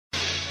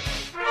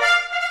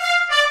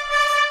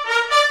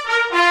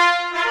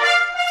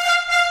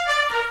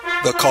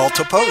The call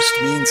to post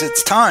means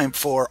it's time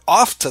for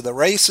Off to the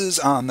Races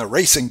on the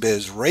Racing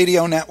Biz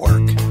Radio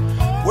Network.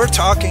 We're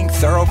talking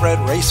thoroughbred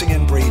racing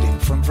and breeding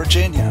from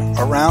Virginia,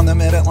 around the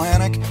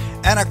Mid-Atlantic,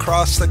 and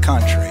across the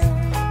country.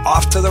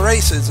 Off to the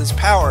Races is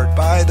powered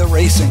by the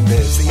Racing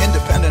Biz, the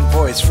independent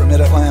voice for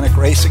Mid-Atlantic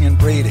racing and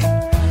breeding.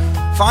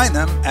 Find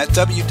them at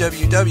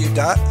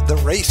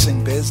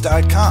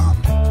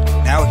www.theracingbiz.com.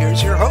 Now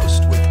here's your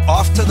host with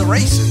Off to the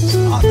Races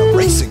on the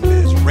Racing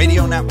Biz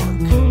Radio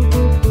Network.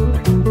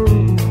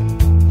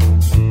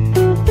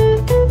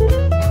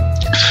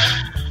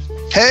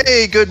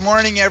 Hey, good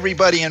morning,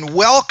 everybody, and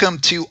welcome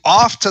to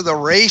Off to the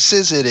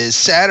Races. It is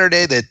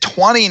Saturday, the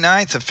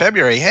 29th of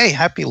February. Hey,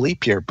 happy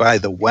leap year, by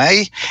the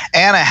way,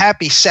 and a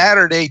happy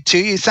Saturday to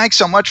you. Thanks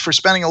so much for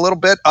spending a little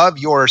bit of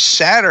your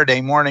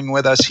Saturday morning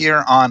with us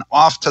here on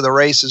Off to the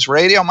Races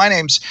Radio. My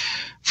name's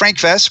Frank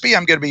Vespi.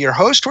 I'm going to be your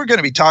host. We're going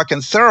to be talking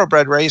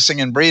thoroughbred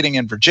racing and breeding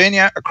in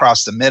Virginia,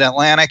 across the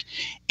Mid-Atlantic,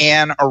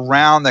 and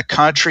around the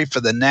country for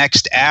the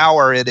next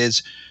hour. It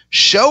is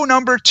show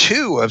number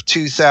 2 of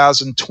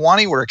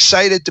 2020. We're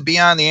excited to be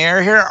on the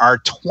air here. Our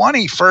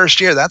 21st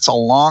year. That's a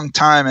long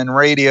time in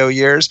radio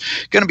years.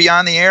 Going to be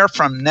on the air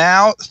from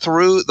now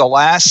through the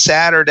last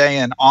Saturday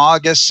in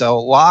August. So a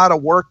lot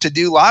of work to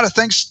do, a lot of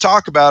things to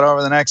talk about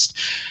over the next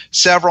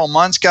several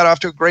months. Got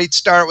off to a great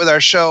start with our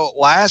show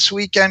last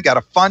weekend. Got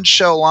a fun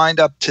show lined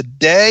up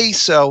today.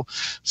 So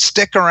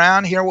stick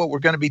around, hear what we're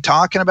going to be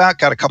talking about.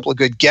 Got a couple of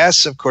good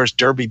guests. Of course,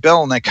 Derby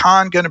Bill and Nick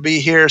Hahn going to be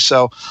here.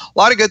 So a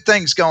lot of good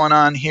things going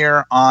on here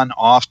on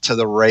Off to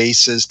the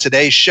Races.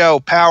 Today's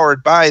show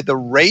powered by the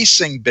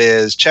Racing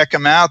Biz. Check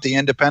them out, the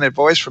independent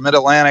voice for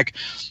Mid-Atlantic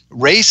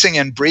racing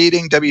and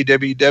breeding,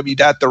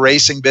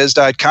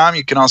 www.theracingbiz.com.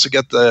 You can also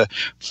get the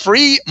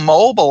free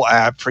mobile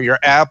app for your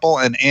Apple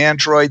and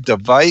Android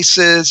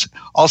devices.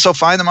 Also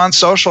find them on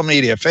social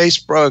media,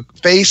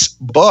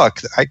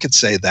 Facebook, I could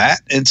say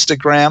that,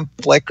 Instagram,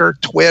 Flickr,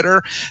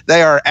 Twitter.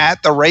 They are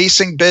at The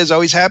Racing Biz.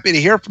 Always happy to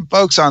hear from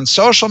folks on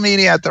social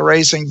media at The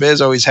Racing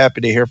Biz. Always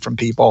happy to hear from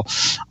people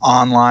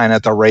online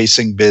at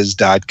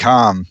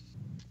theracingbiz.com.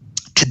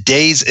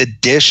 Today's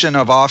edition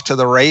of Off to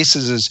the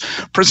Races is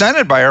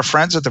presented by our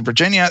friends at the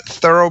Virginia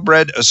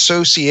Thoroughbred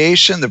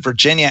Association, the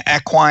Virginia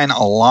Equine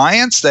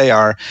Alliance. They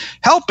are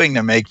helping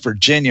to make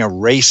Virginia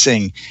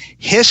racing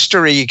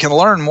history. You can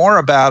learn more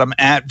about them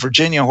at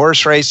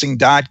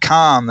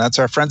virginiahorseracing.com. That's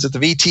our friends at the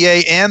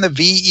VTA and the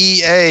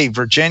VEA,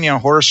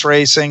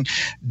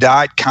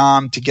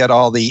 virginiahorseracing.com, to get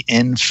all the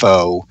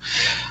info.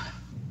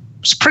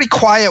 It was a pretty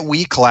quiet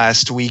week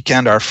last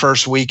weekend, our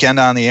first weekend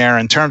on the air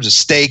in terms of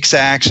stakes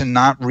action.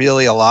 Not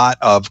really a lot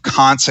of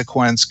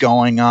consequence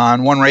going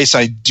on. One race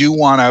I do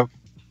want to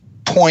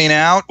point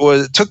out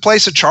took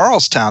place at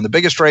Charlestown, the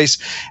biggest race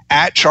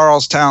at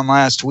Charlestown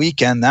last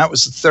weekend. That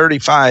was the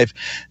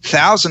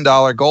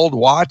 $35,000 Gold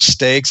Watch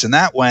Stakes, and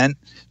that went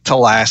to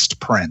last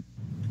print.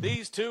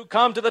 These two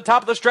come to the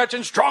top of the stretch,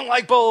 and Strong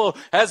Like Bull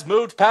has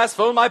moved past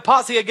Phone My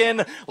Posse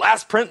again.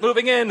 Last Print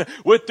moving in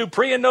with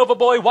Dupree and Nova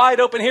Boy wide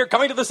open here,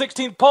 coming to the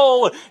 16th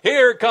pole.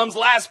 Here comes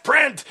Last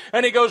Print,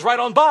 and he goes right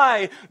on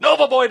by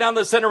Nova Boy down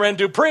the center and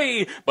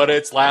Dupree, but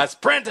it's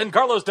Last Print and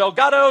Carlos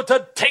Delgado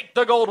to take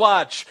the Gold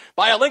Watch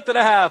by a length and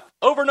a half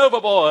over Nova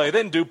Boy,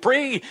 then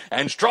Dupree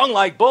and Strong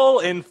Like Bull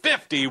in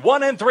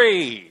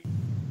 51-3.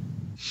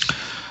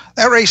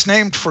 That race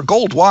named for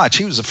Gold Watch.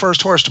 He was the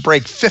first horse to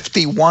break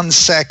 51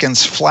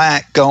 seconds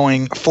flat,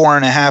 going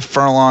 4.5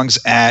 furlongs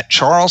at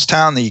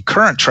Charlestown. The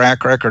current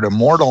track record,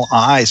 Immortal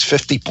Eyes,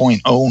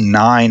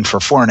 50.09 for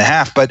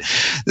 4.5. But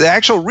the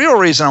actual real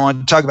reason I want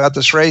to talk about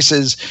this race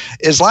is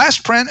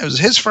Last Print. It was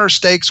his first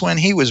stakes win.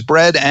 He was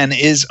bred and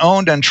is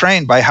owned and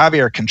trained by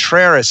Javier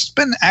Contreras. It's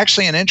been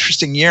actually an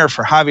interesting year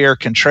for Javier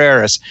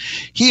Contreras.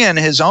 He and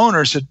his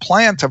owners had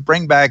planned to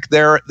bring back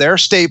their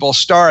stable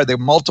star, the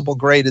multiple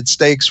graded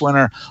stakes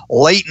winner,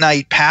 Late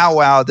Night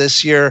Powwow.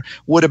 This year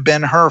would have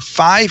been her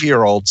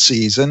 5-year-old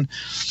season.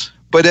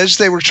 But as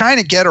they were trying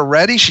to get her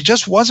ready, she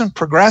just wasn't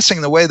progressing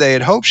the way they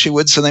had hoped she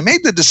would. So they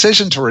made the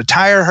decision to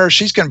retire her.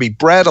 She's going to be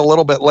bred a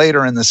little bit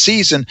later in the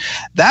season.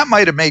 That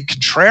might have made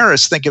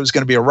Contreras think it was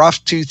going to be a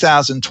rough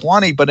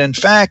 2020. But in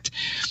fact,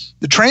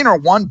 the trainer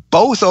won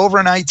both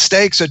overnight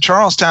stakes at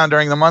Charlestown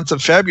during the month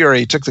of February.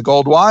 He took the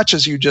Gold Watch,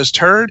 as you just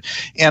heard,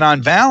 and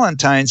on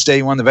Valentine's Day,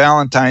 he won the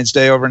Valentine's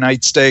Day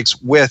overnight stakes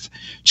with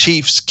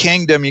Chiefs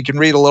Kingdom. You can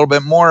read a little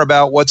bit more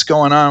about what's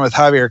going on with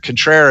Javier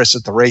Contreras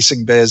at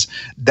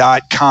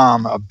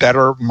theracingbiz.com. A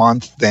better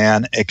month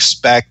than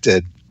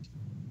expected.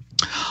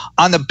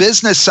 On the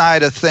business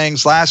side of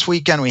things, last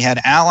weekend we had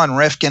Alan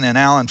Rifkin and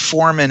Alan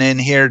Foreman in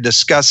here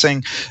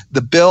discussing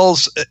the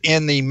bills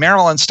in the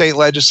Maryland State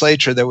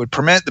Legislature that would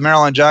permit the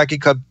Maryland Jockey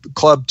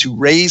Club to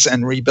raise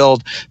and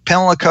rebuild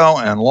Pimlico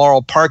and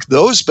Laurel Park.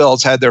 Those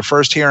bills had their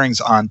first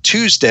hearings on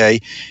Tuesday.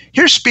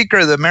 Here's Speaker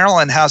of the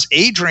Maryland House,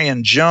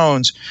 Adrian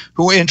Jones,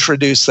 who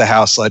introduced the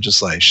House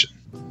legislation.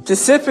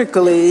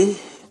 Specifically,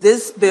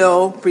 this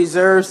bill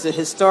preserves the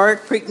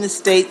historic Preakness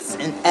Estates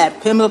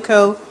at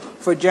Pimlico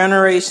for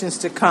generations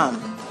to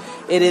come.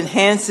 It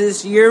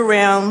enhances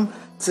year-round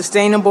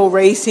sustainable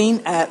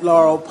racing at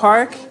Laurel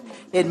Park.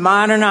 It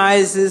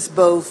modernizes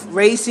both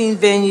racing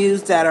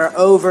venues that are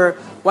over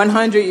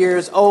 100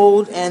 years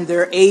old and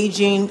their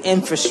aging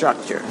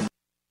infrastructure.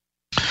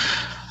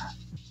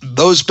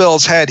 Those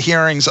bills had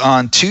hearings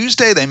on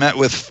Tuesday. They met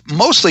with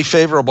mostly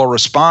favorable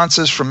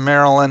responses from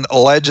Maryland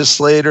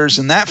legislators,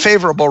 and that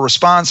favorable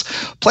response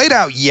played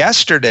out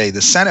yesterday.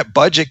 The Senate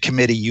Budget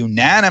Committee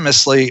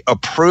unanimously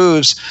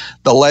approves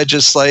the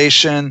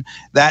legislation.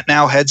 That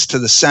now heads to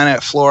the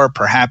Senate floor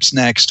perhaps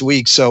next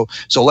week. So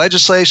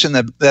legislation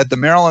that the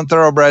Maryland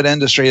thoroughbred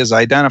industry has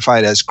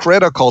identified as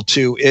critical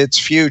to its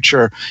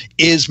future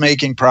is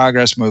making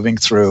progress moving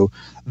through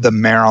the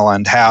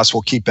Maryland House.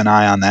 We'll keep an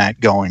eye on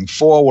that going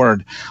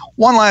forward.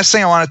 One last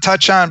thing I want to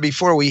touch on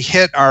before we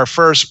hit our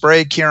first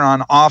break here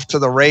on Off to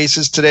the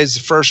Races. Today's the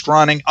first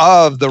running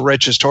of the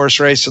richest horse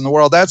race in the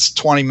world. That's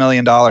 $20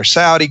 million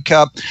Saudi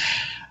Cup.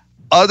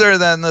 Other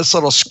than this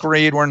little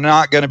screed, we're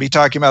not going to be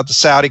talking about the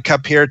Saudi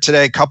Cup here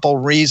today. A couple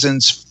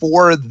reasons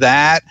for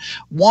that.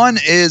 One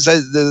is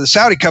the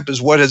Saudi Cup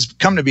is what has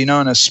come to be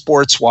known as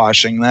sports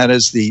washing. That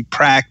is the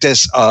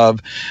practice of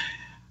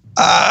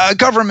a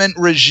government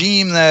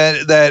regime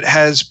that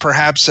has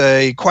perhaps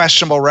a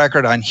questionable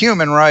record on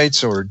human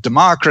rights or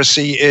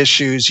democracy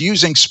issues,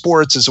 using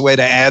sports as a way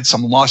to add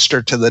some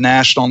luster to the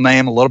national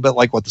name, a little bit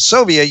like what the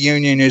Soviet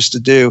Union used to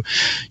do,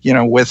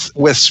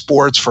 with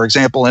sports, for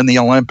example, in the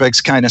Olympics,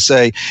 kind of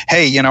say,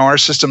 hey, our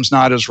system's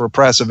not as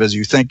repressive as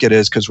you think it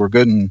is because we're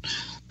good in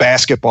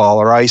basketball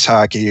or ice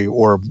hockey,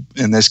 or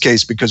in this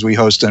case, because we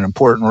host an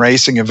important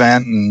racing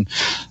event. And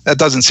that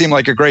doesn't seem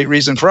like a great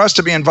reason for us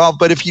to be involved.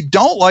 But if you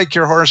don't like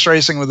your horse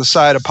racing with a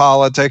side of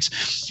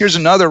politics, here's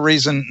another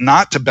reason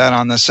not to bet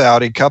on the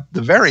Saudi Cup: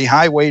 the very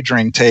high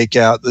wagering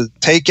takeout. The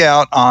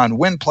takeout on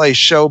win, play,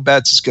 show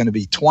bets is going to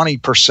be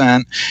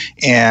 20%,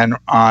 and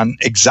on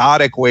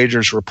exotic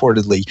wagers,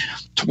 reportedly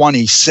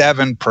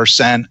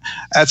 27%.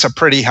 That's a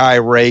pretty high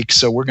rake,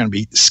 so we're going to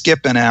be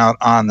skipping out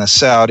on the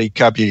Saudi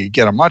Cup. You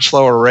get a much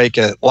lower rake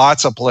at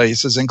lots of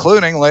places,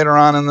 including later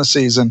on in the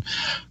season,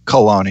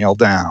 Colonial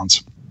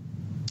Downs.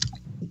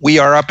 We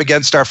are up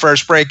against our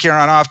first break here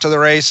on Off to the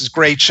Races.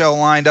 Great show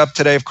lined up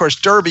today. Of course,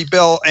 Derby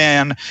Bill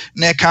and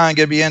Nick Hahn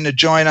going to be in to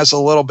join us a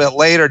little bit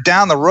later.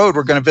 Down the road,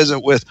 we're going to visit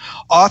with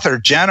author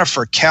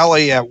Jennifer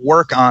Kelly at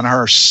work on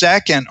her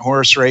second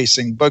horse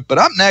racing book. But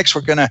up next,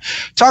 we're going to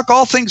talk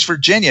all things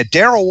Virginia.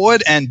 Daryl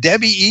Wood and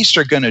Debbie East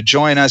are going to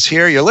join us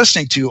here. You're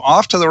listening to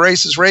Off to the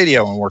Races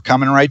Radio, and we're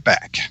coming right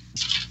back.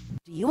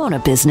 Do you own a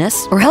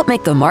business or help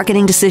make the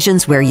marketing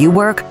decisions where you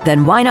work?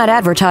 Then why not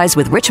advertise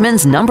with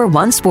Richmond's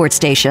 #1 sports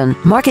station?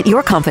 Market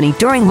your company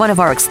during one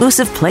of our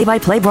exclusive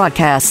play-by-play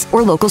broadcasts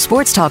or local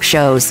sports talk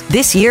shows.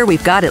 This year,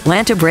 we've got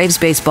Atlanta Braves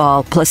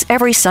baseball, plus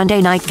every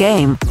Sunday night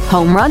game,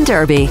 Home Run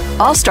Derby,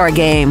 All-Star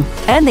Game,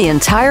 and the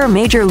entire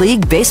Major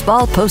League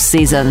Baseball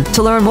postseason.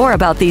 To learn more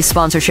about these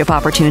sponsorship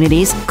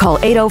opportunities, call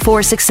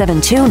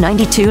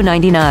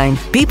 804-672-9299.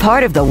 Be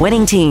part of the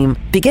winning team.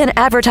 Begin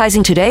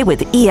advertising today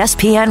with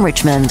ESPN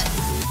Richmond.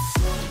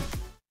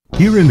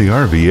 Here in the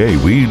RVA,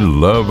 we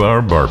love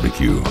our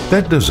barbecue.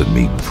 That doesn't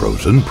mean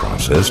frozen,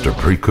 processed, or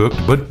pre-cooked,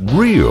 but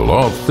real,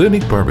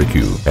 authentic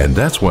barbecue. And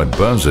that's what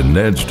Buzz and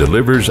Ned's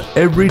delivers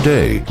every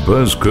day.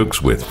 Buzz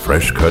cooks with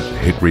fresh-cut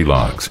hickory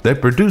logs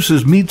that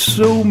produces meat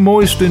so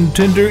moist and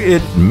tender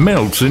it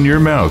melts in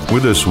your mouth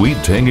with a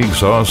sweet, tangy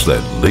sauce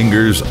that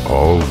lingers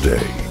all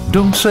day.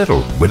 Don't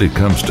settle when it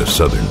comes to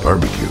Southern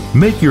barbecue.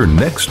 Make your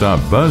next stop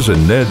Buzz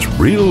and Ned's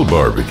Real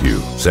Barbecue.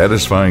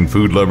 Satisfying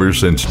food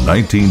lovers since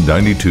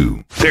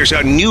 1992. There's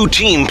a new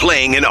team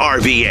playing in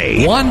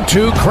RVA.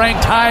 1-2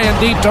 cranked high and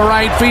deep to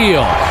right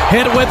field.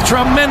 Hit with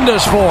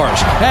tremendous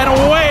force and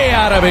way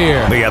out of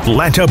here. The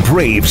Atlanta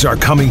Braves are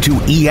coming to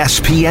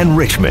ESPN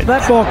Richmond.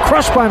 That ball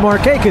crushed by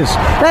Markakis.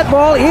 That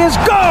ball is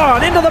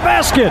gone into the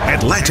basket.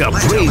 Atlanta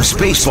Braves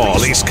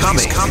baseball is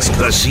coming.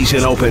 The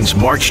season opens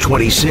March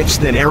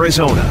 26th in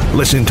Arizona.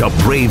 Listen to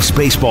Braves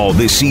baseball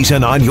this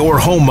season on your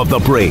home of the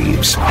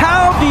Braves.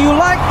 How do you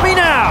like me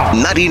now?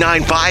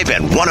 99.5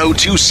 and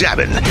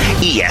 102.7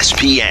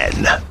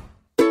 ESPN.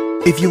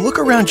 If you look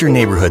around your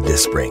neighborhood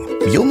this spring,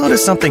 you'll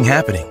notice something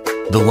happening.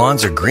 The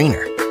lawns are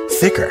greener,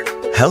 thicker,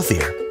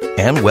 healthier,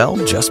 and, well,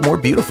 just more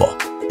beautiful.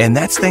 And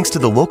that's thanks to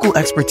the local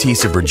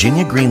expertise of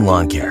Virginia Green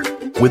Lawn Care,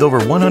 with over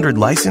 100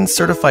 licensed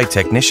certified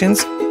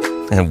technicians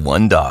and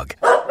one dog.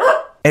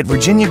 At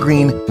Virginia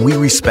Green, we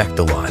respect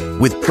the lawn,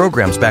 with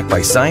programs backed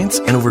by science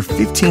and over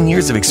 15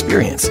 years of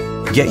experience.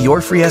 Get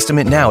your free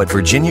estimate now at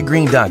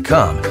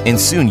virginiagreen.com, and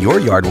soon your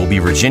yard will be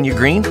Virginia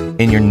Green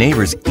and your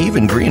neighbors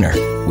even greener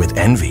with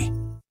envy.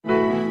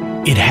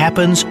 It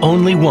happens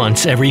only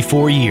once every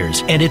 4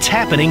 years, and it's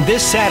happening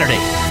this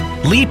Saturday.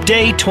 Leap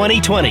Day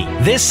 2020,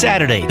 this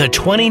Saturday, the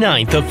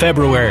 29th of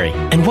February.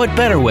 And what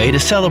better way to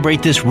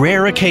celebrate this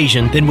rare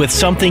occasion than with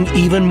something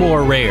even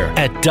more rare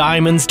at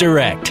Diamonds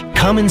Direct.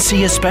 Come and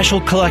see a special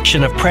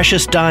collection of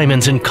precious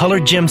diamonds and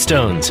colored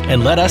gemstones,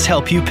 and let us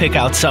help you pick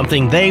out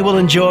something they will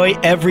enjoy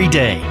every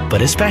day,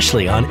 but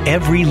especially on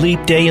every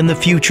leap day in the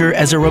future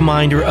as a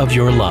reminder of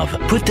your love.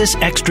 Put this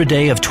extra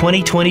day of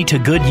 2020 to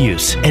good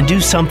use and do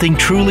something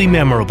truly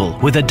memorable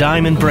with a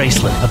diamond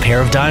bracelet, a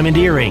pair of diamond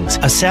earrings,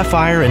 a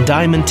sapphire and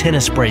diamond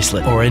tennis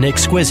bracelet, or an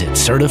exquisite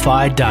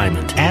certified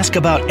diamond. Ask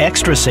about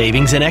extra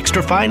savings and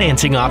extra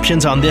financing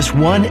options on this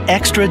one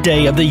extra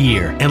day of the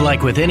year. And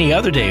like with any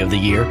other day of the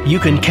year, you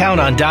can count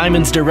on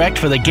Diamonds Direct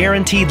for the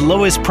guaranteed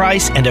lowest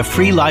price and a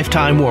free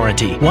lifetime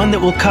warranty, one that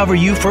will cover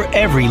you for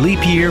every leap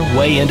year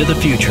way into the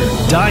future.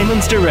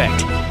 Diamonds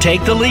Direct.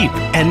 Take the leap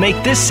and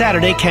make this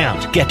Saturday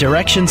count. Get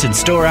directions and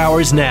store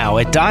hours now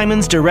at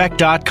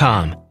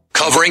diamondsdirect.com.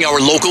 Covering our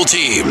local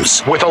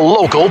teams with a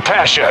local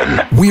passion.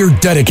 We're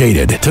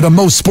dedicated to the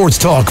most sports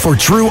talk for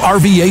true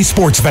RVA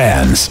sports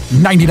fans.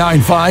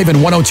 99.5 and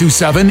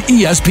 102.7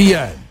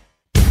 ESPN.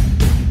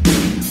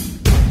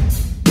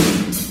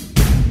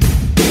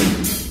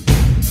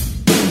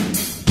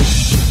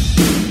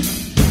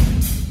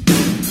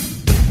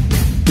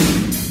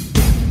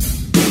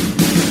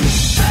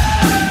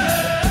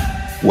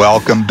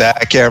 Welcome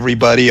back,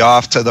 everybody.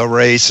 Off to the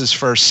races.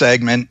 First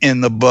segment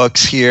in the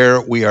books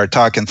here. We are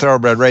talking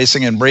thoroughbred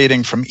racing and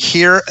breeding from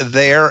here,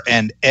 there,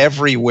 and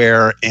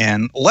everywhere.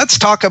 And let's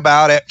talk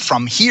about it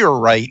from here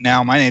right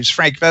now. My name's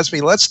Frank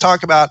Vesby. Let's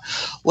talk about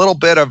a little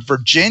bit of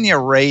Virginia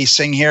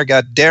racing here.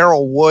 Got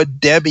Daryl Wood,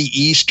 Debbie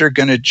Easter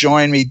going to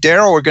join me.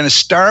 Daryl, we're going to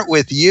start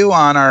with you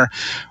on our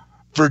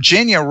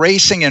Virginia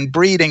Racing and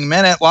Breeding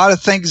Minute. A lot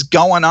of things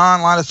going on,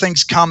 a lot of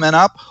things coming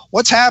up.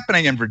 What's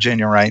happening in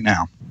Virginia right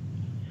now?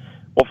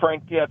 Well,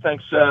 Frank, yeah,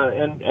 thanks.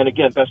 And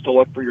again, best of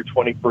luck for your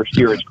 21st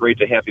year. It's great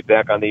to have you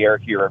back on the air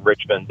here in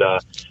Richmond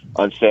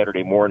on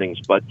Saturday mornings.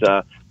 But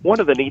one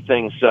of the neat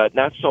things,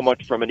 not so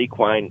much from an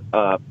equine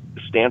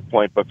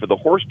standpoint, but for the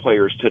horse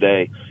players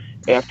today,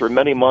 after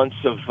many months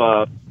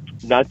of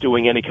not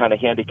doing any kind of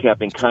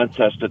handicapping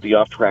contest at the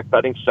off-track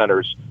betting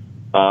centers,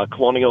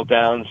 Colonial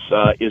Downs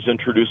is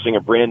introducing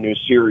a brand new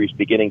series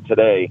beginning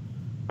today.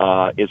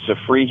 It's a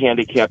free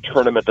handicap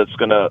tournament that's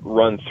going to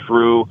run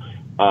through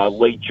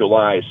late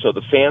July. So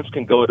the fans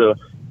can go to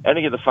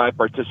any of the 5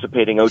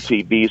 participating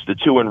OTBs. The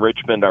 2 in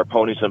Richmond are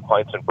Ponies and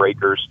Pints and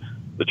Breakers.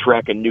 The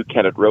track in New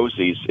Kent at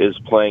Rosie's is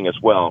playing as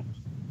well.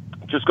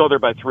 Just go there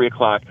by 3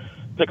 o'clock,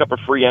 pick up a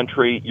free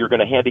entry. You're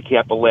going to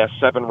handicap the last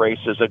 7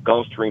 races at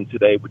Gulfstream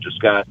today, which has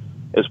got,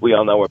 as we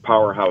all know, a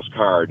powerhouse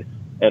card,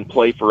 and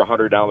play for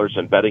 $100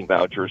 in betting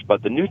vouchers.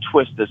 But the new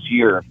twist this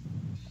year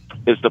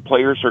is the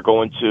players are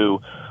going to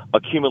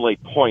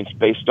accumulate points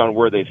based on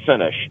where they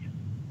finish.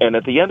 And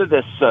at the end of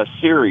this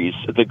series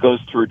that goes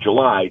through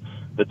July,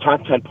 the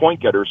top 10 point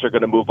getters are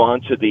going to move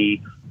on to the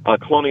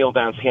Colonial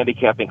Downs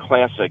Handicapping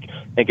Classic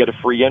and get a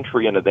free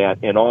entry into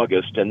that in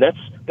August. And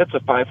that's a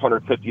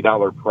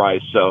 $550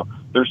 prize. So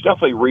there's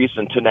definitely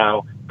reason to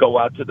now go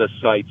out to the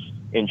sites,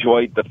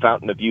 enjoy the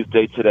Fountain of Youth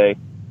Day today,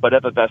 but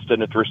have a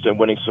vested interest in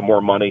winning some more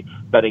money,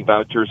 betting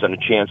vouchers, and a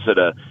chance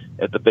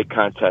at the big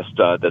contest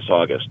this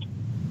August.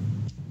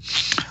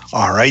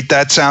 All right,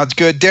 that sounds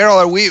good. Daryl,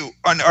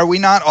 are we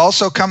not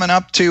also coming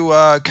up to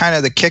kind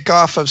of the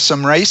kickoff of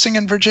some racing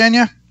in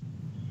Virginia?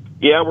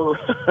 Yeah,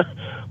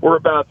 we're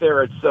about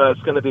there. It's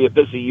going to be a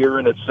busy year,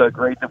 and it's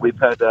great that we've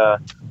had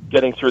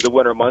getting through the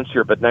winter months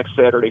here. But next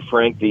Saturday,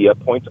 Frank, the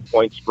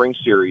point-to-point spring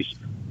series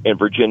in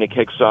Virginia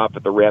kicks off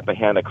at the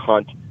Rappahannock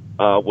Hunt.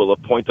 We'll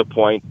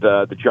point-to-point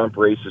the jump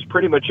races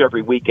pretty much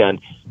every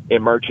weekend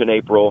in March and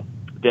April.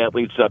 That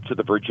leads up to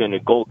the Virginia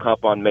Gold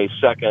Cup on May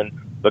 2nd.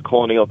 The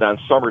Colonial Downs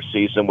summer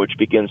season, which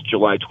begins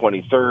July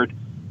 23rd,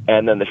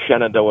 and then the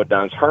Shenandoah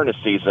Downs harness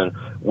season,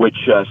 which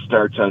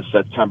starts on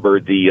September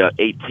the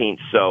 18th.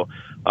 So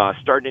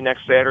starting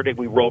next Saturday,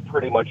 we roll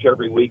pretty much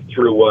every week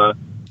through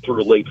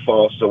late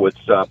fall. So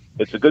it's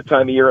a good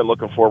time of year, and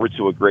looking forward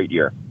to a great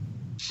year.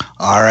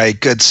 All right,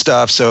 good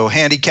stuff. So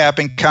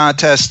handicapping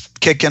contest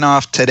kicking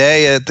off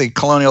today at the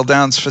Colonial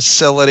Downs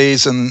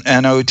facilities and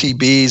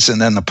OTBs, and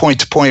then the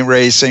point-to-point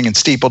racing and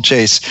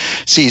steeplechase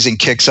season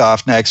kicks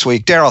off next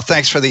week. Daryl,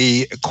 thanks for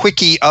the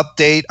quickie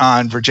update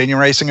on Virginia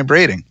racing and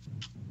breeding.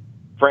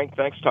 Frank,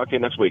 thanks. Talk to you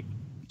next week.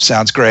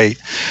 Sounds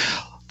great.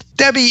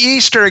 Debbie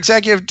Easter,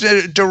 Executive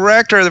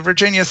Director of the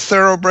Virginia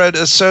Thoroughbred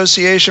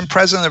Association,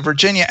 President of the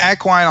Virginia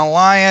Equine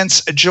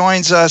Alliance,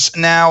 joins us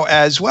now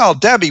as well.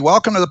 Debbie,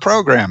 welcome to the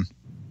program.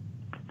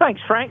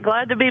 Thanks, Frank.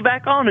 Glad to be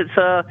back on. It's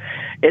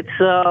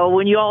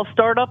when you all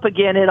start up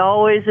again, it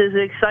always is an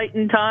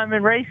exciting time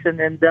in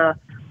racing, and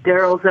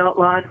Daryl's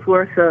outlined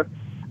for us,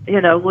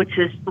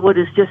 what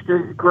is just a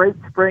great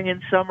spring and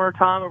summer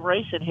time of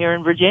racing here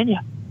in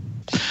Virginia.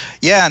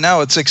 Yeah, no,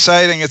 it's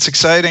exciting. It's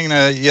exciting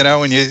to,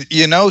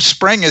 when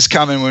spring is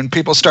coming, when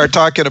people start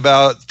talking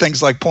about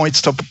things like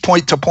points to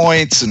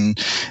points and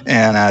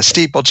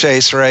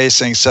steeplechase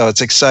racing. So it's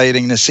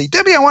exciting to see.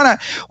 Debbie, I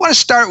want to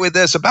start with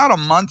this. About a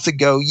month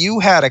ago, you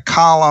had a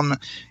column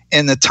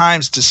in the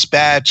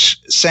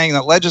Times-Dispatch saying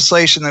that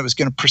legislation that was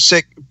going to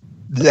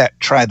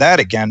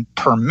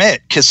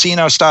permit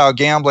casino-style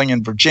gambling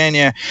in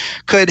Virginia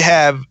could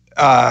have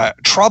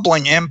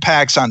troubling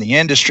impacts on the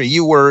industry.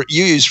 You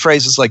used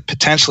phrases like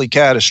potentially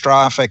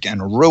catastrophic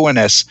and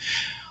ruinous.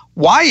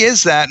 Why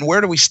is that, and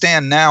where do we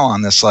stand now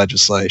on this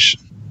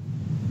legislation?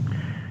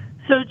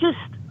 So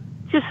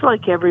just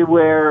like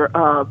everywhere,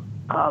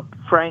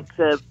 Frank,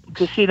 the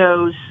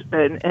casinos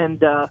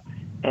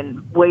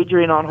and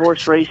wagering on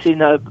horse racing,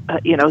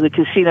 the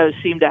casinos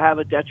seem to have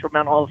a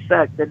detrimental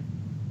effect, and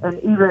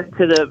even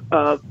to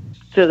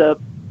the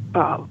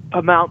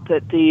amount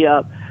that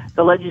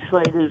the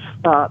legislative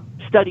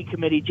study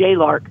committee,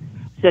 JLARC,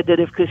 said that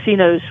if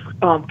casinos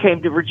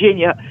came to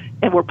Virginia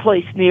and were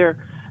placed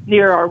near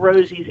our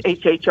Rosie's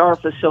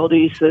HHR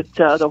facilities, that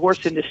the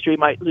horse industry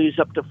might lose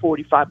up to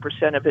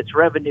 45% of its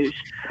revenues.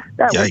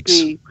 That would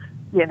be,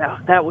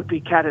 that would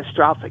be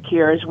catastrophic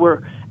here. As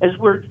we're,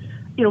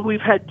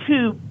 we've had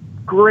 2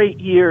 great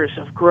years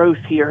of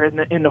growth here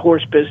in the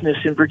horse business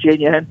in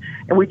Virginia,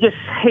 and we just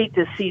hate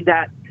to see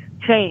that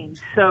change.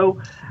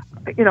 So,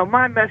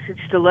 my message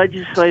to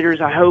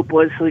legislators, I hope,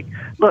 was like,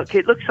 look,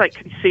 it looks like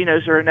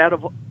casinos are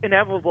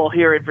inevitable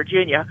here in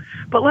Virginia,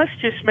 but let's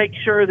just make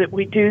sure that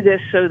we do this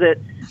so that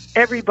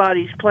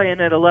everybody's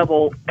playing at a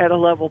level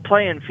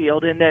playing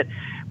field, and that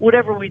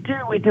whatever we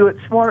do it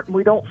smart, and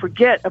we don't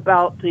forget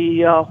about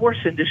the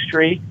horse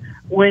industry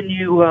when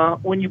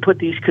you put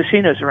these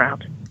casinos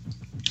around.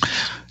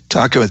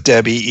 Talking with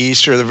Debbie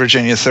Easter of the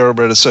Virginia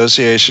Thoroughbred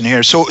Association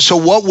here. So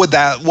what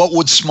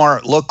would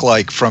smart look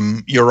like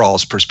from your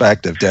all's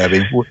perspective,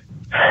 Debbie?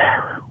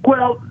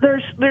 Well,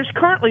 there's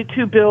currently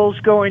 2 bills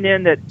going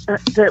in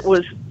that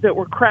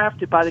were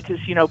crafted by the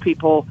casino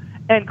people,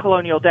 and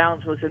Colonial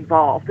Downs was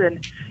involved,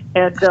 and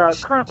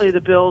currently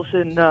the bills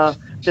that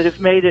have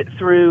made it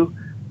through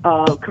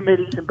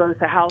committees in both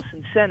the House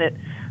and Senate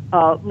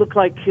look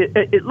like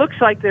it looks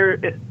like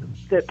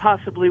that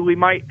possibly we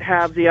might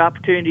have the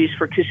opportunities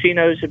for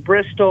casinos in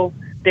Bristol,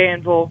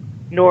 Danville,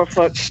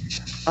 Norfolk,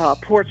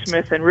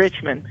 Portsmouth, and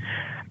Richmond.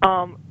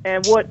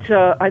 And what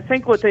I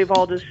think what they've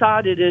all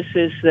decided is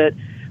that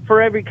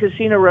for every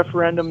casino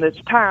referendum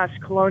that's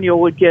passed, Colonial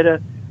would get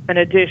an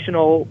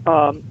additional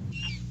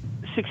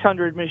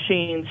 600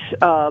 machines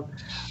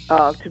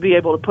to be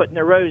able to put in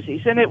their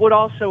Rosies. And it would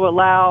also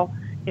allow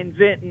in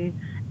Vinton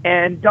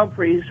and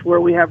Dumfries,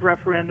 where we have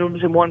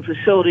referendums in one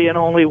facility and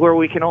where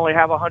we can only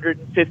have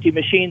 150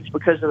 machines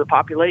because of the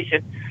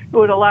population, it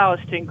would allow us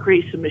to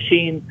increase the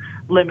machine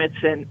limits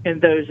in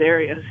those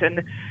areas.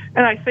 And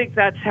I think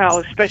that's how,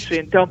 especially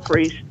in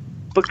Dumfries,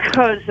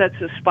 because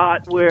that's a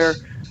spot where,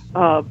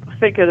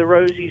 think of the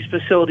Rosie's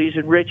facilities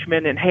in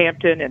Richmond and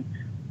Hampton and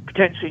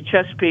potentially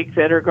Chesapeake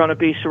that are going to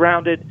be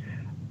surrounded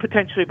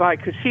potentially by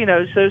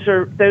casinos. Those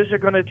are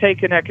going to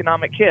take an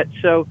economic hit.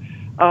 So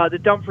the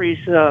Dumfries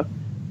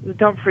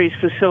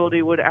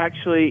facility would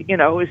actually,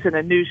 is in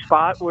a new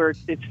spot where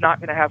it's not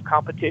going to have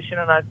competition,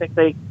 and I think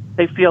they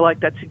feel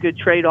like that's a good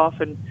trade-off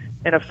and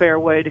a fair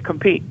way to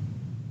compete.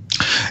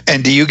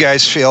 And do you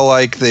guys feel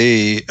like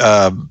the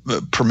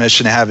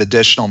permission to have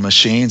additional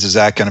machines, is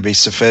that going to be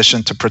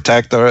sufficient to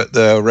protect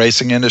the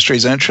racing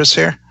industry's interests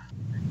here?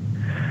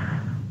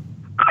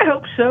 I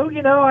hope so.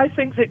 I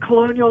think that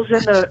Colonial's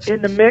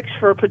in the mix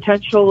for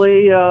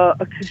potentially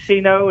a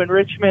casino in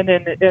Richmond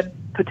and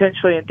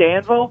potentially in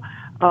Danville.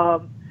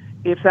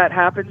 If that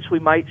happens, we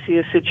might see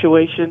a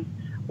situation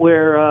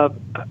where,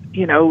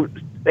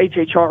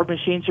 HHR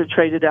machines are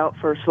traded out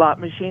for slot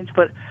machines.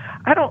 But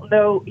I don't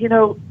know,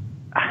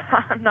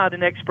 I'm not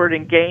an expert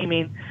in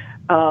gaming.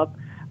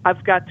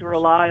 I've got to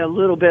rely a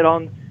little bit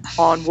on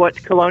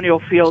what Colonial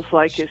feels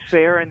like is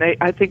fair. And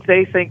I think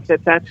they think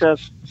that that's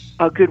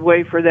a good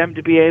way for them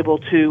to be able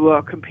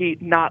to compete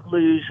and not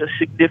lose a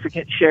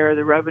significant share of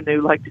the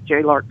revenue like the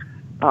JLARC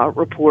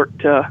report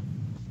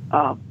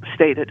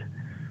stated.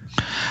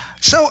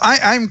 So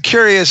I'm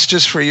curious,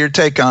 just for your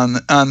take on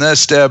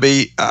this,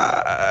 Debbie.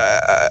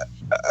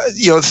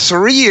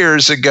 3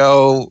 years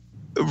ago,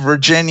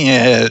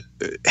 Virginia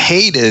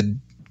hated,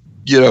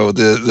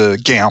 the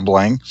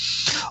gambling.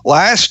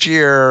 Last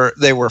year,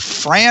 they were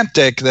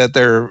frantic that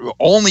there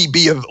only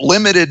be a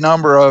limited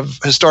number of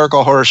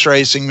historical horse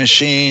racing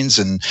machines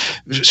and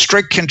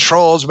strict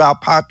controls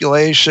about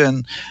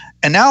population.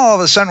 And now all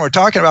of a sudden, we're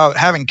talking about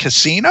having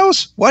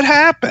casinos. What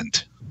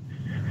happened?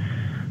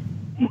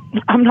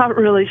 I'm not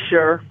really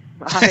sure.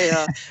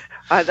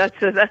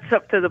 That's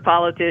up to the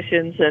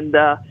politicians, and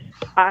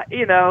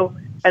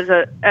as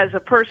a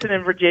person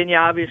in Virginia,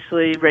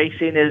 obviously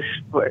racing is,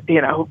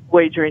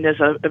 wagering is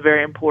a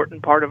very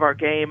important part of our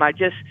game. I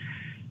just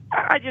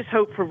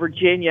hope for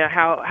Virginia,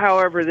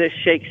 however this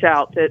shakes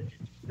out, that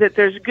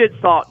there's good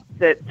thought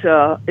that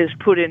is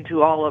put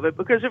into all of it.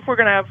 Because if we're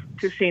going to have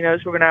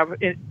casinos, we're going to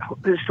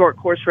have historic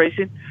horse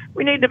racing,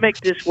 we need to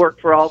make this work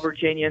for all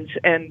Virginians,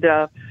 and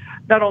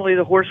not only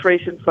the horse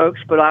racing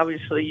folks, but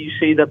obviously you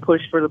see the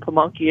push for the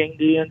Pamunkey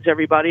Indians,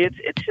 everybody.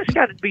 It's just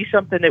got to be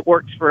something that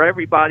works for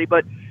everybody.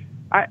 But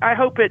I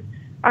hope it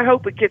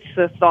gets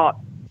the thought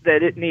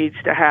that it needs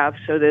to have,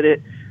 so that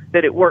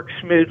it works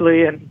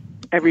smoothly and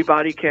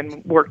everybody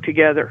can work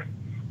together.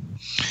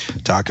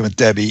 Talking with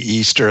Debbie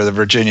Easter of the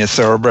Virginia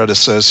Thoroughbred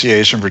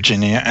Association,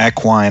 Virginia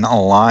Equine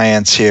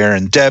Alliance here.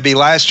 And Debbie,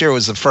 last year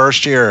was the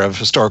first year of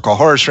historical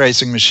horse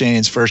racing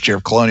machines, first year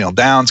of Colonial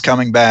Downs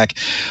coming back.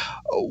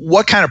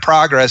 What kind of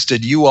progress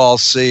did you all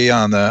see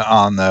on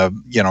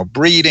the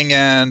breeding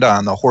end,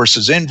 on the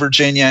horses in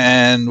Virginia,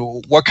 and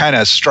what kind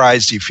of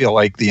strides do you feel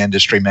like the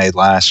industry made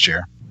last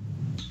year?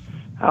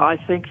 I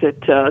think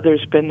that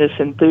there's been this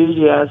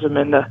enthusiasm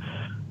in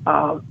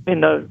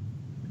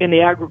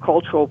the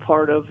agricultural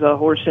part of the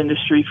horse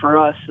industry for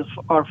us.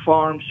 Our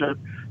farms are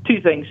two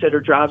things that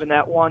are driving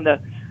that. One,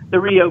 the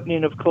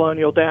reopening of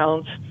Colonial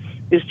Downs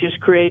is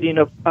just creating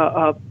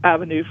a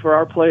avenue for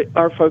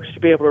our folks to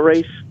be able to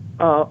race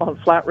on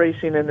flat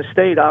racing in the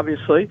state,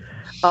 obviously.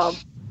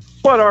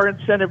 But our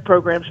incentive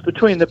programs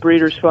between the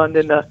Breeders' Fund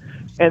and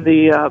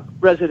the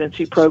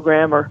residency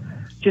program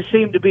just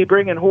seem to be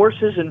bringing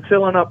horses and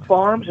filling up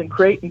farms and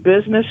creating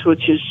business,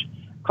 which is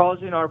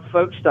causing our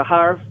folks to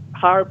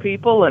hire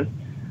people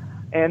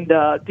and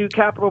do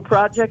capital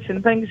projects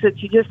and things that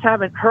you just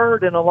haven't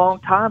heard in a long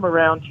time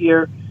around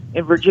here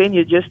in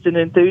Virginia. Just an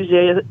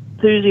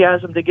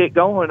enthusiasm to get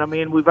going. I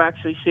mean, we've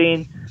actually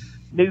seen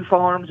new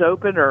farms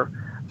open or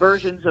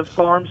versions of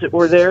farms that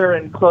were there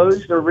and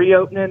closed or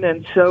reopening,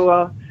 and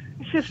so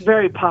it's just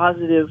very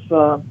positive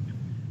stuff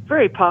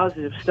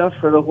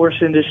for the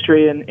horse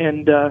industry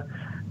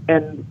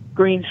and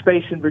green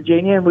space in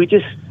Virginia. And we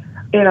just,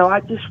 I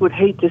just would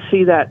hate to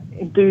see that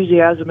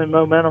enthusiasm and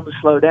momentum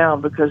slow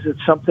down, because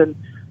it's something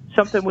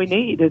we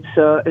need. It's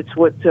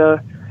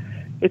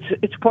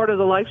part of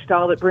the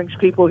lifestyle that brings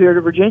people here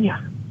to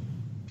Virginia.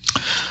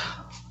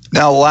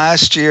 Now,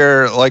 last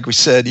year, like we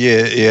said, you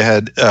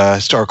had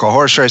historical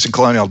horse racing,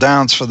 Colonial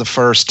Downs for the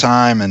first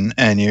time,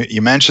 and you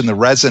mentioned the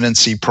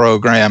residency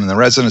program, and the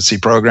residency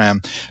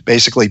program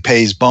basically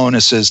pays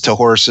bonuses to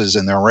horses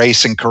in their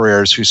racing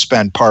careers who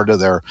spend part of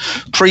their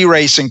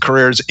pre-racing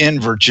careers in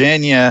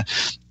Virginia.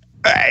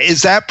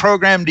 Is that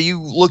program, do you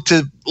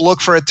look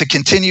for it to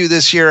continue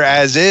this year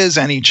as is?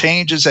 Any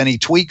changes, any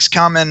tweaks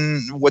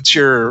coming? What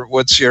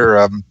does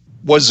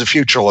the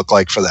future look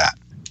like for that?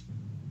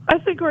 I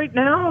think right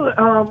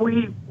now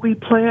we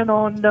plan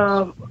on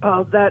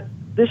that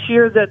this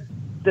year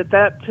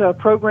that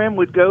program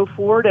would go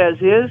forward as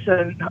is,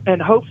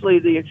 and hopefully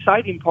the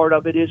exciting part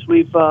of it is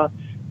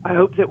I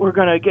hope that we're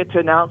going to get to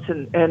announce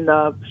and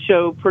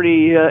show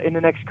pretty in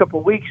the next couple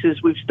of weeks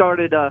is we've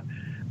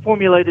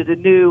formulated a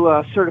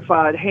new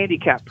certified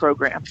handicap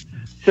program,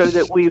 so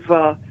that we've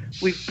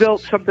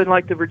built something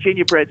like the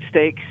Virginia Bred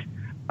Stakes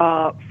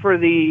for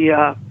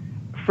the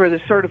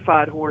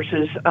certified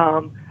horses.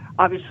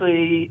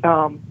 Obviously,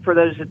 for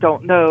those that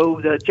don't know,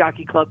 the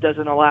Jockey Club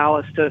doesn't allow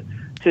us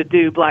to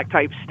do black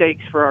type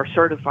stakes for our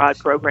certified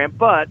program,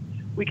 but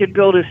we can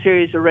build a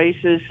series of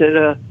races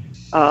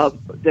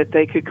that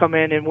they could come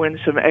in and win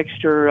some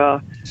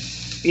extra,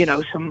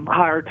 some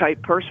higher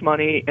type purse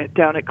money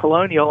down at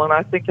Colonial. And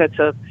I think it's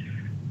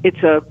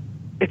a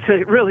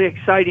really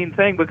exciting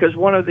thing, because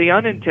one of the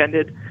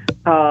unintended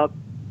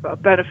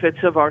benefits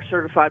of our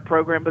certified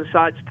program,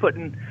 besides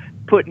putting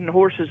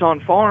horses on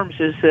farms,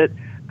 is that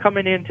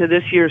coming into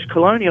this year's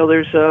Colonial,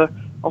 there's a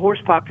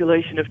horse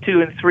population of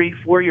 2 and 3,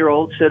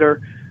 4-year-olds that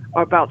are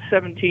about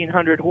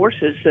 1,700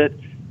 horses that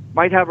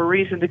might have a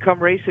reason to come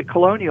race at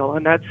Colonial,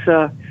 and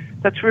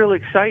that's really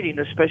exciting,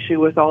 especially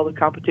with all the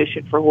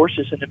competition for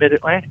horses in the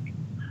Mid-Atlantic.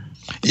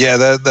 Yeah,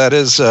 that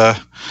is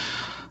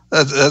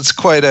that's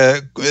quite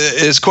a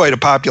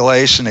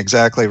population.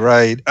 Exactly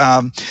right.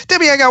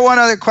 Debbie, I got one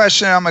other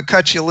question. I'm gonna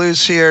cut you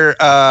loose here,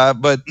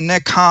 but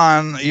Nick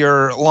Hahn,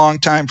 your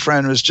longtime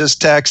friend, was just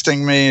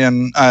texting me,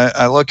 and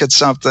I look at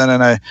something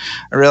and I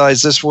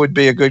realize this would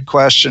be a good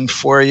question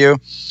for you.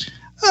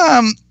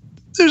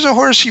 There's a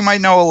horse you might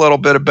know a little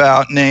bit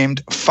about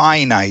named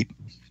Finite.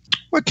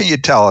 What can you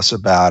tell us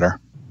about her?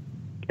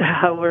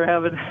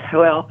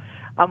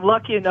 I'm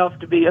lucky enough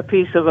to be a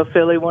piece of a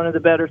filly, one of the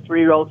better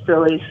 3-year-old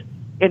fillies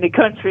in the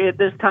country at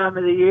this time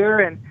of the year,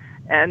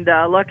 and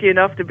lucky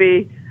enough to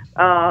be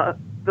the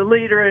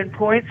leader in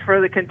points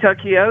for the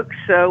Kentucky Oaks.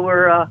 So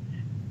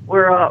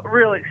we're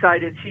real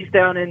excited. She's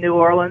down in New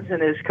Orleans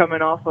and is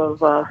coming off of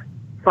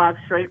 5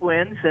 straight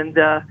wins, and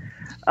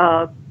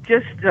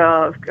just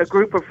a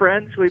group of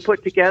friends we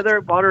put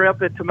together, bought her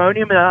up at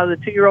Timonium out of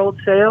the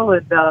 2-year-old sale,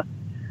 and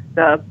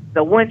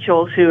the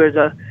Winchells, who is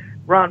a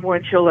Ron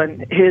Winchell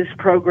and his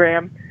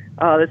program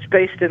that's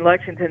based in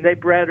Lexington, they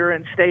bred her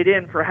and stayed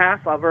in for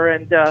half of her,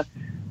 and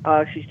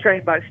she's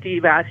trained by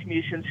Steve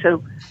Asmussen.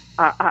 So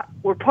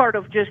we're part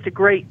of just a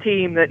great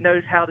team that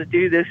knows how to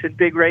do this in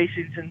big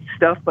races and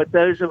stuff. But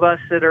those of us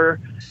that are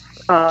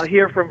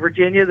here from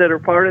Virginia that are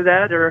part of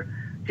that are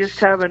just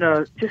having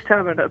a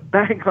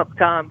bang up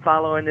time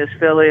following this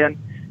filly, and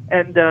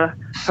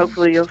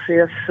hopefully you'll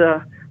see us,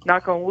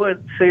 knock on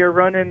wood, see her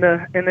run in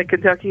the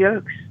Kentucky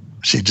Oaks.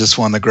 She just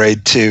won the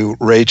Grade 2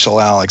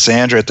 Rachel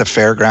Alexandra at the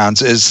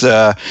fairgrounds. Is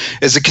the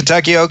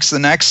Kentucky Oaks the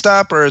next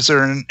stop, or is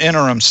there an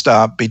interim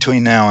stop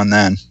between now and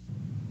then?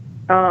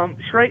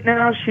 Right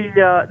now,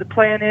 the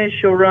plan is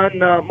she'll run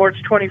March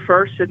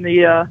 21st in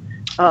the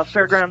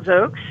Fairgrounds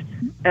Oaks,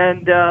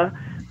 And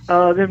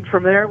then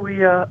from there,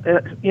 we,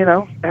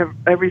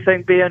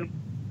 everything being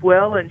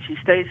well and she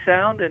stays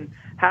sound and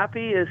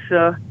happy, is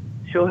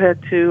she'll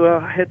head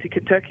to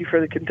Kentucky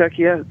for the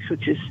Kentucky Oaks,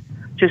 which is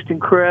just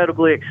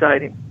incredibly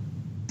exciting.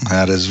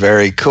 That is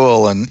very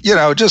cool. And,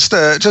 just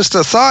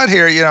a thought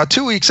here,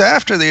 2 weeks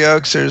after the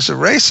Oaks, there's a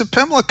race at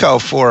Pimlico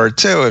for her,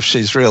 too, if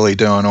she's really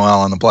doing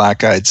well in the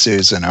Black-Eyed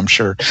Susan. I'm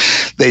sure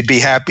they'd be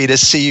happy to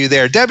see you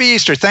there. Debbie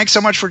Easter, thanks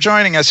so much for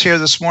joining us here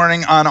this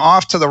morning on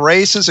Off to the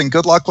Races, and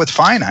good luck with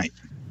Finite.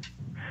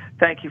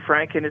 Thank you,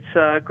 Frank, and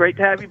it's great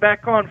to have you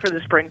back on for the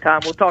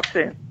springtime. We'll talk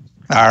soon.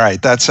 All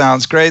right, that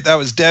sounds great. That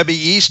was Debbie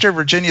Easter,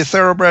 Virginia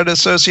Thoroughbred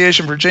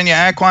Association, Virginia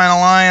Equine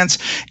Alliance,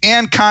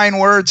 and kind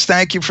words.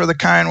 Thank you for the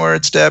kind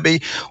words,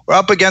 Debbie. We're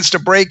up against a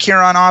break here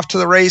on Off to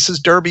the Races.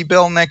 Derby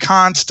Bill, Nick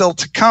Hahn still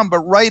to come, but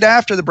right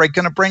after the break,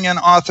 going to bring in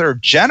author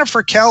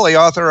Jennifer Kelly,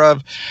 author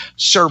of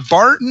Sir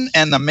Barton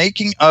and the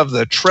Making of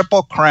the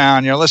Triple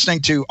Crown. You're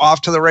listening to Off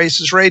to the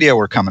Races Radio.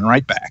 We're coming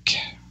right back.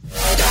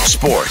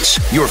 Sports,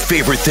 your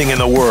favorite thing in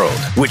the world,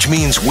 which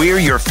means we're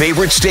your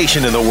favorite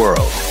station in the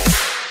world.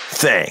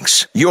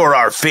 Thanks. You're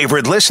our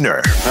favorite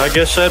listener. I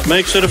guess that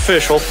makes it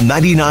official.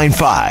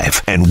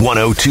 99.5 and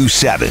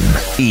 102.7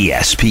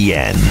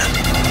 ESPN.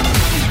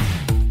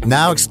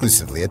 Now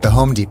exclusively at the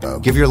Home Depot.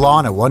 Give your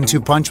lawn a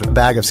 1-2 punch with a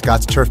bag of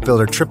Scotts Turf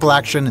Builder Triple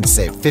Action and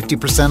save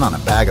 50% on a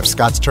bag of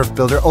Scotts Turf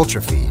Builder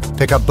Ultra Feed.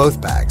 Pick up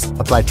both bags.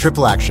 Apply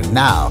Triple Action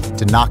now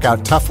to knock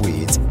out tough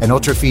weeds and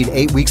Ultra Feed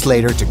 8 weeks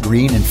later to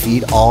green and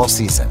feed all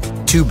season.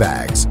 2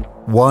 bags.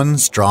 1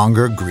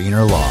 stronger,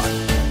 greener lawn.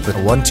 With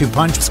a 1-2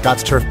 punch of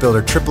Scotts Turf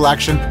Builder Triple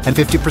Action and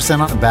 50%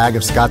 on a bag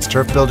of Scotts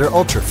Turf Builder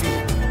Ultra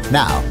Feed.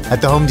 Now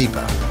at the Home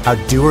Depot. How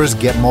doers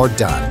get more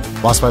done.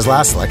 While supplies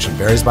last, selection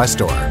varies by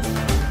store.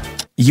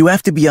 You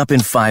have to be up in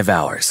 5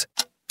 hours,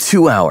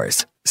 2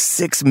 hours,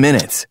 6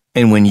 minutes.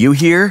 And when you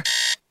hear,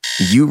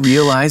 you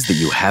realize that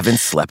you haven't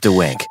slept a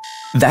wink.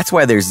 That's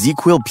why there's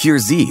ZzzQuil Pure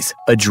Z's,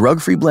 a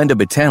drug-free blend of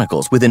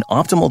botanicals with an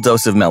optimal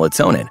dose of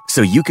melatonin,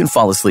 so you can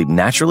fall asleep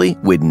naturally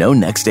with no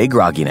next-day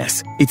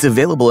grogginess. It's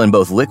available in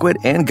both liquid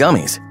and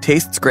gummies,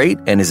 tastes great,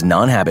 and is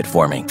non-habit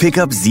forming. Pick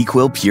up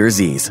ZzzQuil Pure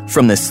Z's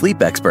from the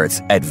sleep experts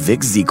at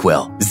Vicks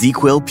ZzzQuil.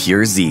 ZzzQuil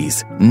Pure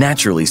Z's,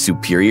 naturally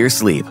superior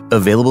sleep.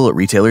 Available at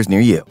retailers near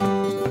you.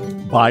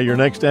 Buy your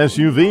next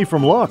SUV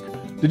from Luck.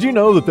 Did you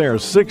know that there are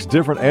 6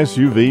 different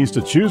SUVs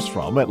to choose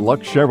from at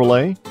Luck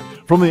Chevrolet?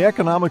 From the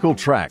economical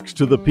Trax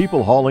to the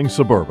people-hauling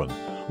Suburban,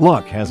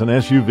 Luck has an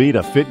SUV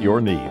to fit your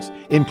needs,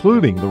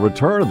 including the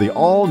return of the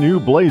all-new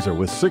Blazer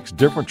with 6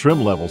 different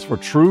trim levels for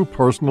true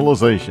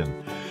personalization.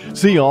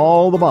 See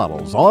all the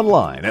models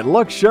online at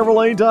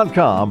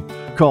luckchevrolet.com.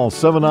 Call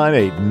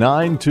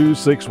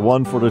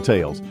 798-9261 for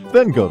details.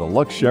 Then go to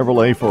Luck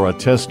Chevrolet for a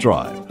test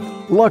drive.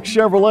 Luck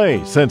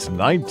Chevrolet since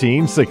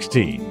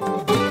 1916.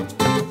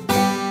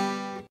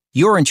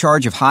 You're in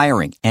charge of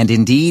hiring, and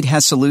Indeed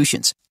has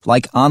solutions,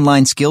 like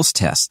online skills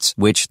tests,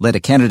 which let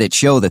a candidate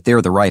show that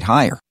they're the right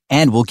hire.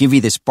 And we'll give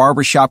you this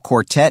barbershop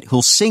quartet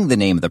who'll sing the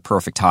name of the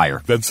perfect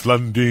hire. Vince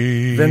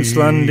Lundy. Vince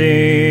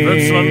Lundy.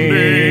 Vince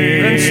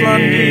Lundy. Vince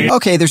Lundy.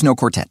 Okay, there's no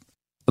quartet.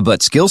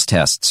 But skills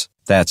tests,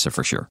 that's a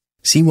for sure.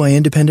 See why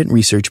independent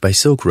research by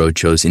Silk Road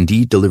shows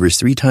Indeed delivers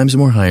 3 times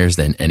more hires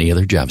than any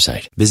other job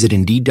site. Visit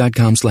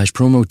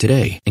Indeed.com/promo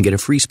today and get a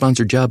free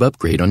sponsored job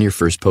upgrade on your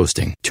first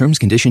posting. Terms,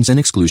 conditions, and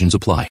exclusions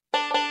apply.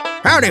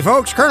 Howdy,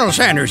 folks. Colonel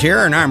Sanders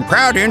here, and I'm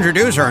proud to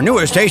introduce our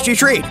newest tasty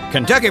treat,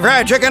 Kentucky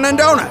Fried Chicken and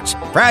Donuts.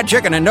 Fried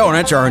chicken and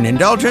donuts are an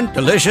indulgent,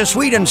 delicious,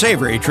 sweet, and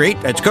savory treat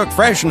that's cooked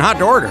fresh and hot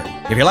to order.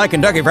 If you like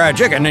Kentucky Fried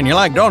Chicken and you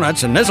like donuts,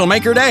 then this'll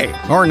make your day,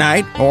 or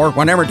night, or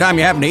whenever time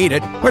you happen to eat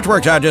it, which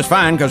works out just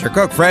fine because they're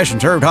cooked fresh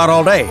and served hot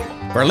all day.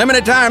 For a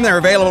limited time, they're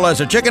available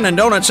as a chicken and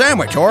donut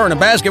sandwich or in a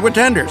basket with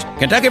tenders.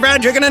 Kentucky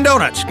Fried Chicken and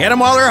Donuts. Get them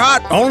while they're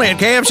hot, only at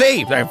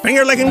KFC. They're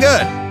finger-licking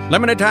good.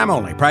 Limited time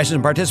only. Prices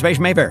and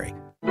participation may vary.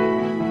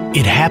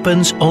 It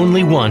happens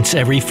only once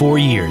every 4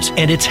 years,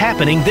 and it's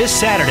happening this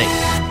Saturday.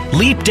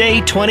 Leap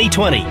Day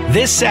 2020,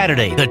 this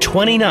Saturday, the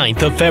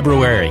 29th of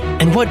February.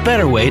 And what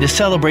better way to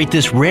celebrate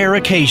this rare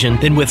occasion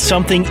than with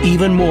something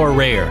even more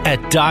rare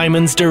at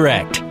Diamonds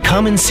Direct.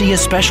 Come and see a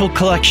special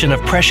collection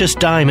of precious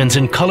diamonds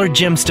and colored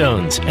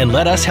gemstones, and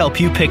let us help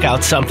you pick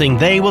out something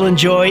they will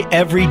enjoy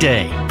every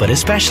day, but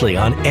especially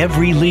on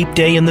every leap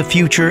day in the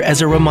future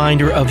as a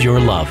reminder of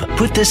your love.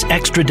 Put this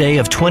extra day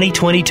of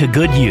 2020 to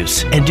good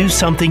use and do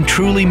something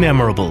truly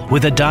memorable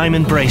with a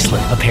diamond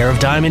bracelet, a pair of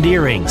diamond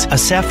earrings, a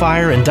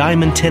sapphire and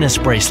diamond tennis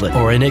bracelet,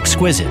 or an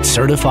exquisite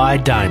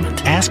certified diamond.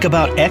 Ask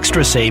about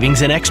extra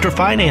savings and extra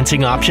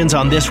financing options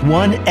on this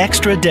one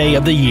extra day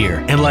of the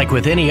year. And like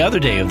with any other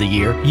day of the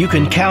year, you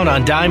can count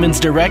on Diamonds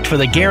Direct for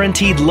the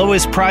guaranteed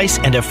lowest price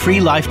and a free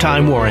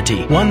lifetime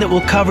warranty. One that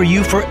will cover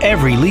you for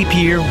every leap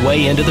year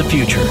way into the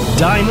future.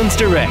 Diamonds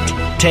Direct.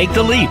 Take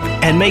the leap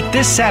and make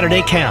this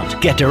Saturday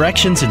count. Get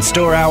directions and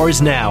store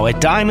hours now at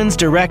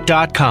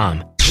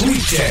diamondsdirect.com.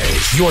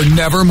 Weekdays, you're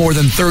never more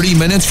than 30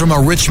 minutes from a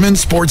Richmond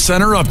Sports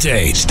Center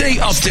update. Stay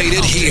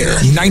updated here.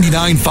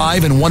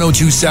 99.5 and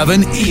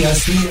 102.7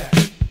 ESPN.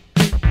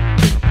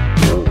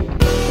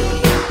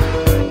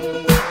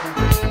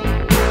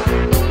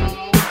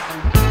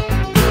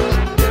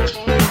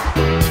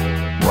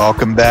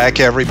 Welcome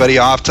back, everybody.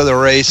 Off to the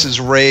Races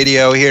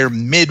Radio here,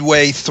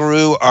 midway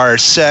through our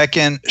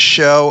second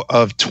show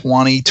of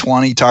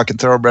 2020, talking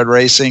thoroughbred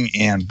racing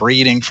and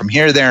breeding from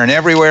here, there, and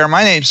everywhere.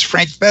 My name's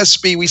Frank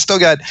Vespi. We still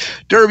got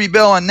Derby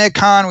Bill and Nick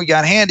Hahn. We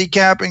got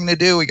handicapping to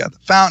do. We got the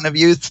Fountain of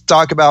Youth to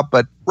talk about.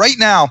 But right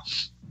now,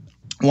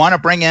 want to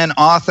bring in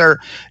author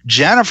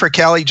Jennifer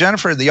Kelly.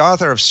 Jennifer, the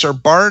author of Sir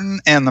Barton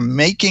and the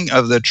Making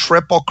of the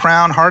Triple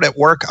Crown, hard at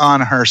work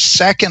on her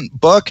second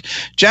book.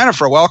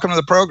 Jennifer, welcome to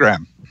the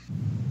program.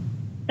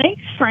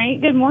 Thanks,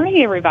 Frank. Good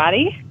morning,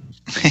 everybody.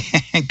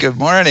 Good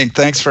morning.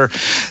 Thanks for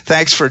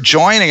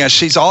joining us.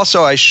 She's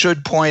also, I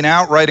should point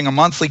out, writing a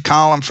monthly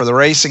column for the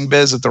Racing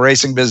Biz at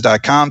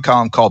theracingbiz.com,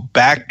 column called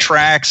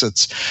Backtracks.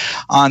 It's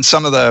on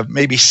some of the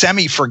maybe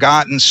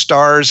semi-forgotten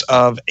stars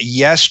of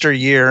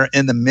yesteryear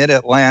in the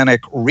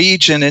Mid-Atlantic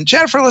region. And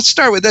Jennifer, let's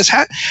start with this.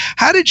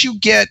 How did you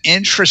get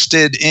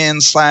interested in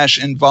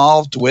 /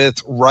 involved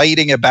with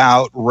writing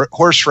about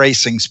horse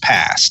racing's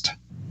past?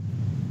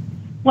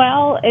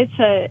 Well,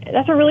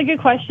 that's a really good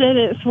question.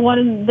 It's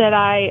one that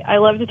I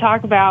love to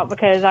talk about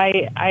because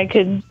I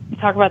could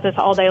talk about this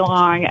all day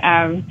long.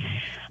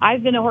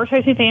 I've been a horse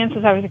racing fan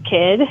since I was a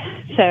kid,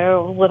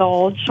 so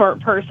little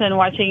short person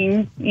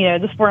watching,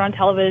 the sport on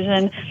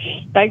television.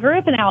 But I grew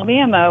up in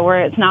Alabama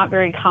where it's not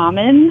very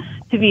common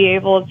to be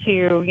able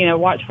to,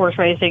 watch horse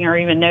racing or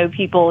even know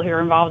people who are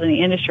involved in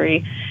the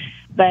industry.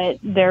 But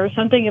there's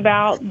something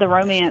about the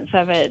romance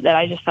of it that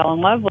I just fell in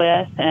love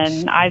with.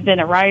 And I've been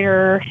a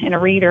writer and a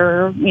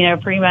reader,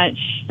 pretty much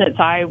since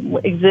I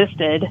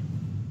existed.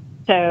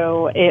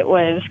 So it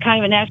was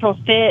kind of a natural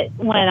fit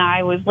when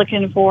I was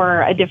looking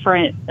for a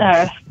different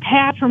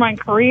path for my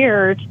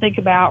career to think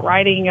about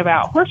writing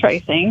about horse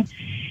racing.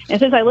 And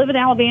since I live in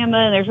Alabama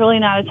and there's really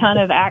not a ton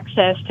of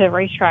access to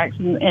racetracks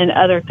and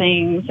other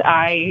things,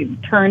 I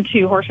turned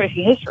to horse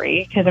racing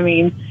history because,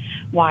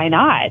 why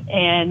not?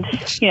 And,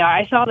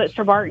 I saw that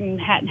Sir Barton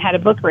hadn't had a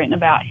book written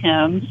about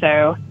him,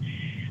 so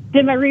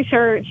did my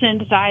research and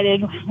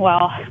decided,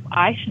 well,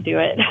 I should do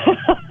it.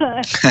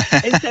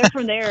 And so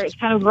from there, it's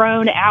kind of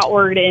grown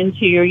outward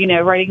into,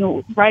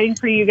 writing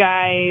for you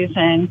guys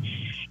and,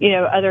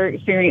 other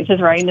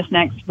experiences writing this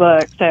next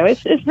book. So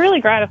it's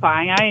really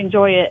gratifying. I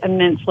enjoy it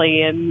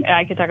immensely, and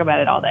I could talk about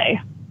it all day.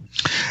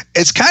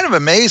 It's kind of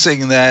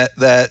amazing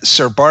that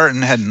Sir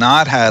Barton had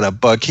not had a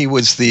book.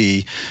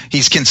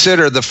 He's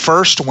considered the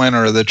first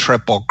winner of the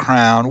Triple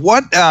Crown.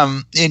 What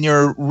in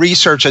your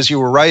research as you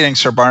were writing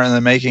Sir Barton and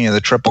the Making of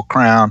the Triple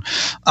Crown,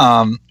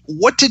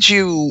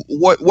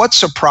 what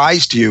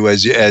surprised you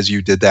as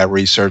you did that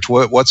research?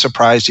 What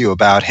surprised you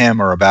about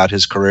him or about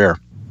his career?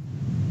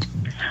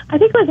 I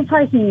think what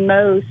surprised me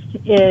most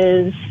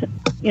is,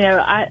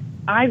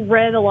 I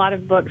read a lot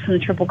of books on the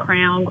Triple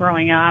Crown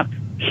growing up.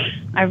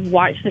 I've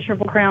watched the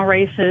Triple Crown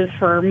races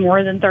for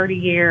more than 30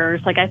 years.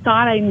 I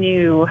thought I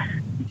knew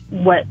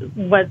what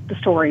the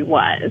story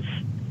was.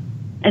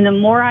 And the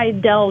more I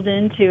delved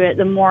into it,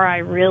 the more I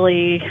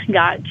really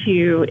got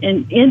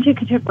into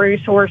contemporary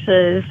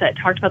sources that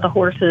talked about the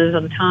horses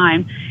of the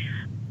time.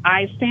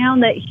 I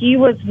found that he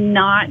was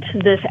not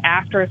this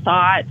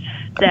afterthought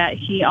that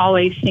he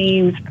always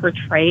seems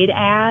portrayed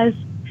as.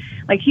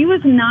 He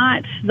was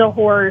not the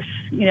horse,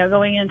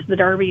 going into the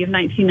Derby of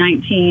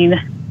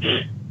 1919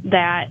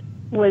 that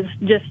was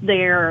just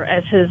there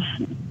as his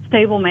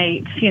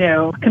stablemate,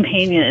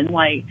 companion.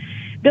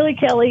 Billy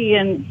Kelly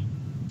and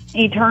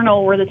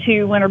Eternal were the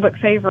two winter book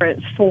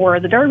favorites for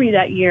the Derby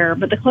that year,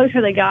 but the closer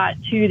they got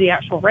to the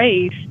actual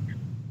race,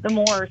 the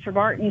more Sir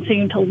Barton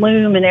seemed to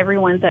loom in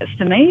everyone's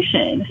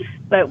estimation.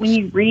 But when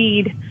you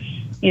read,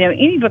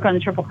 any book on the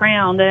Triple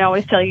Crown, they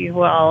always tell you,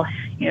 well,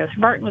 Sir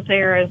Barton was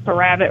there as the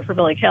rabbit for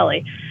Billy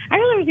Kelly.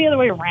 Actually, it was the other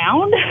way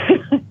around.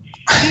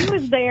 He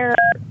was there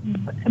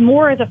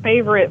more as a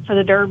favorite for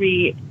the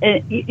Derby,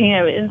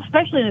 and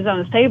especially in his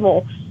own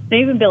stable, than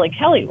even Billy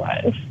Kelly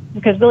was,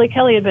 because Billy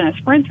Kelly had been a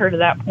sprinter to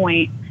that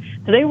point,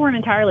 so they weren't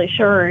entirely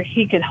sure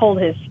he could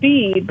hold his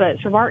speed, but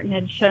Sir Barton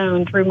had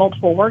shown through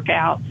multiple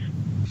workouts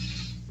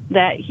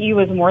that he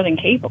was more than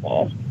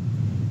capable.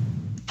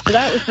 So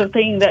that was the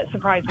thing that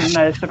surprised me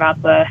most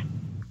about the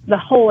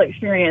whole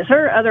experience.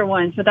 There are other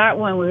ones, but that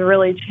one was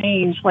really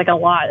changed a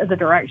lot of the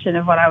direction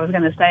of what I was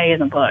going to say in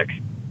the book.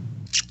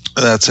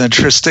 That's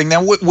interesting.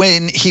 Now,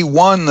 when he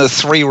won the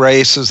three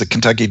races, the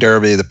Kentucky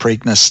Derby, the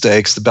Preakness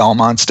Stakes, the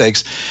Belmont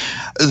Stakes,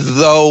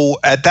 though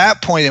at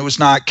that point it was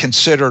not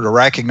considered or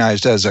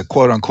recognized as a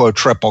quote-unquote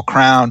Triple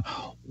Crown,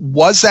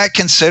 was that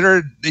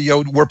considered,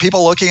 were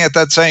people looking at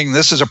that saying,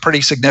 this is a pretty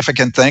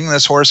significant thing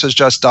this horse has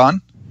just done?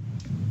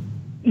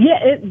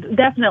 Yeah,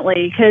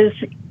 definitely, because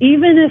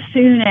even as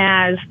soon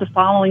as the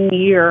following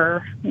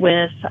year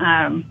with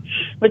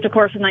the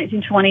course of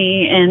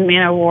 1920 and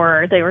Man o'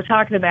 War, they were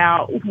talking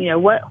about,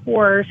 what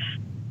horse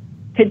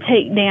could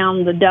take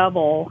down the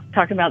double,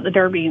 talking about the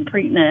Derby and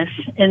Preakness.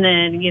 And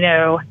then,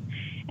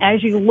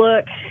 as you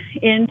look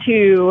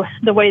into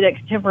the way that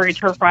contemporary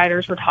turf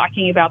riders were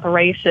talking about the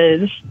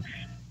races,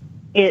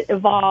 it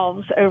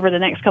evolves over the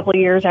next couple of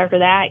years after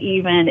that,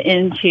 even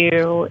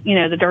into,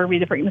 the Derby,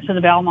 the Preakness, and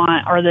the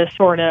Belmont are this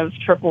sort of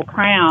Triple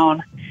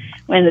Crown,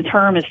 when the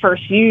term is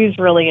first used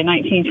really in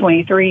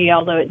 1923,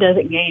 although it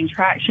doesn't gain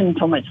traction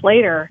until much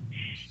later.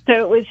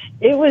 So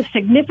it was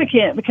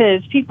significant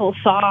because people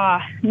saw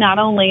not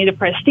only the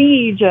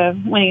prestige of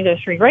winning those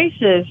 3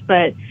 races,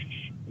 but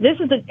this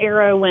is the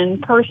era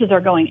when purses are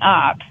going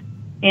up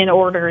in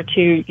order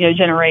to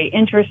generate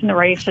interest in the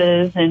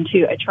races and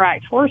to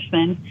attract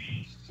horsemen.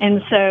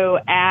 And so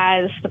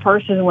as the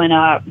purses went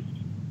up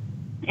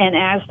and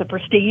as the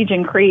prestige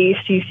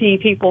increased, you see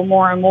people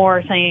more and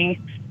more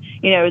saying,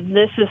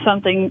 this is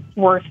something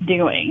worth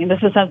doing. This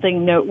is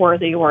something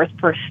noteworthy, worth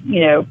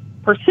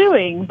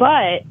pursuing.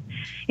 But,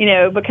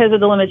 because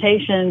of the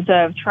limitations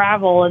of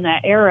travel in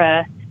that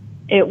era,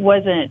 it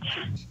wasn't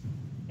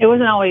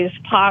always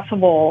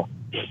possible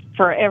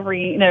for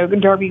every,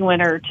 Derby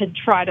winner to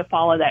try to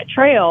follow that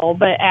trail.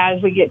 But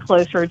as we get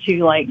closer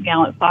to like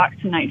Gallant Fox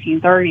in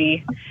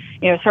 1930,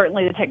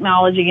 certainly the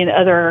technology and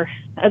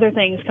other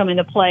things come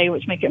into play,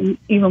 which make it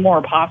even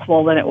more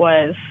possible than it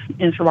was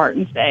in Sir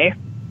Barton's day.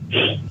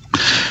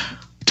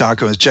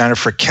 Talking with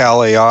Jennifer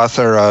Kelly,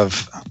 author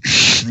of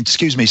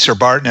Sir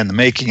Barton and the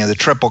Making of the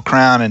Triple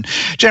Crown. And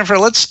Jennifer,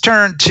 let's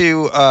turn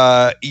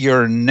to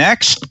your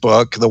next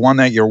book, the one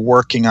that you're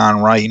working on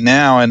right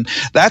now, and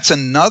that's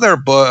another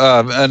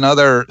book,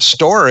 another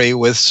story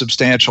with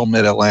substantial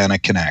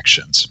Mid-Atlantic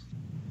connections.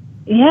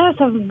 Yes,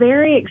 I'm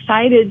very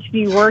excited to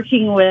be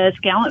working with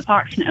Gallant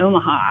Fox in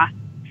Omaha.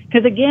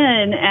 Because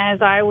again,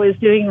 as I was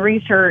doing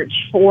research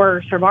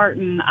for Sir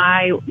Barton,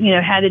 I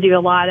had to do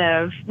a lot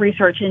of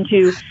research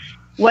into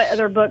what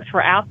other books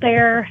were out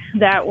there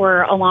that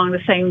were along the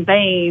same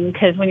vein.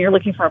 Because when you're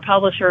looking for a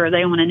publisher,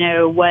 they want to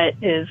know what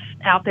is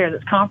out there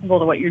that's comparable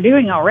to what you're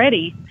doing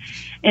already.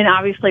 And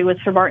obviously, with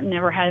Sir Barton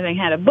never having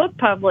had a book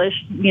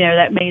published,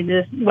 that made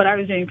this what I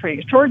was doing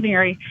pretty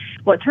extraordinary.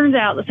 Well, it turns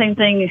out the same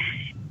thing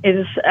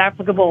is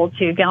applicable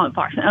to Gallant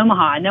Fox in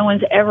Omaha. No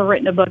one's ever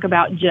written a book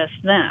about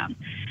just them.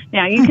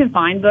 Now, you can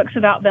find books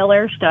about Bel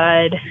Air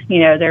Stud.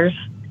 There's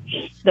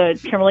the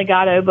Kimberly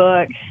Gatto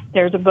book.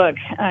 There's a book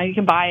you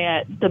can buy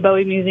at the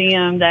Bowie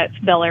Museum that's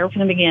Bel Air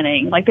from the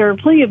beginning. Like, there are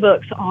plenty of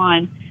books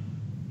on,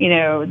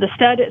 the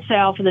stud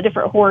itself and the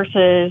different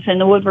horses and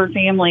the Woodward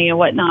family and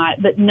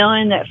whatnot, but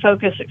none that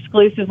focus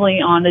exclusively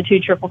on the 2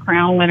 Triple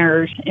Crown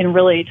winners and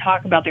really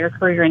talk about their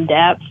career in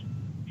depth.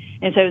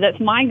 And so that's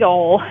my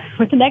goal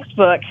with the next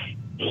book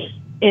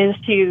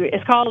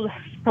it's called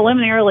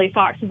preliminarily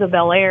Foxes of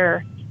Bel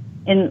Air.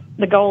 And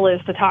the goal is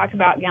to talk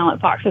about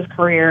Gallant Fox's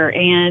career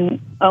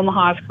and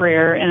Omaha's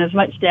career in as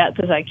much depth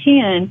as I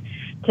can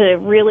to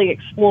really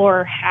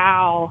explore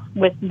how,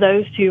 with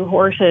those 2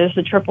 horses,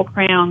 the Triple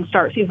Crown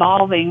starts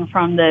evolving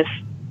from this,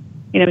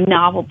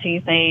 novelty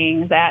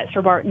thing that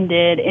Sir Barton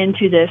did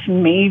into this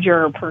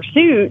major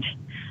pursuit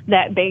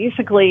that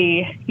basically,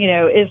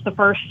 is the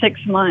first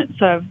 6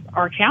 months of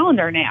our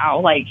calendar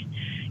now. Like,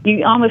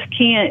 you almost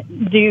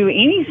can't do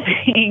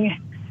anything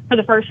for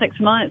the first 6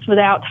 months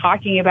without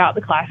talking about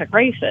the classic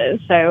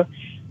races. So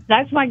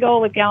that's my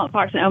goal with Gallant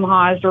Fox in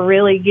Omaha, is to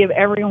really give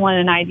everyone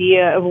an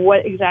idea of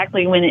what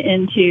exactly went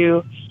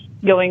into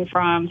going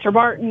from Sir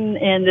Barton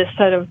and this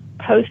sort of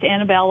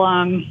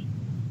post-antebellum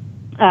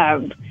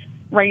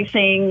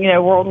racing,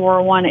 World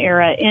War I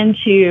era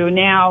into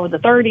now the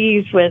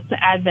 30s with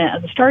the advent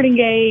of the starting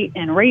gate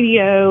and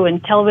radio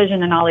and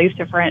television and all these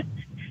different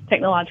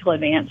technological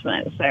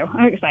advancements. So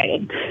I'm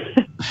excited.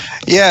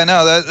 Yeah,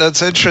 no,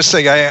 that's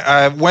interesting.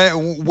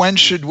 When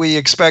should we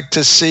expect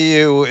to see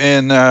you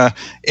in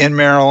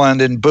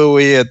Maryland, in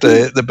Bowie at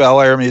the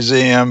Bel Air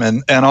Museum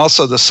and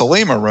also the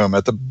Salima Room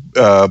at the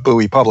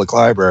Bowie Public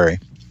Library?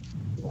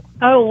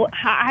 Oh,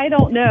 I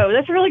don't know.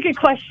 That's a really good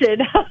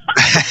question.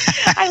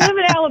 I live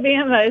in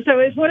Alabama, so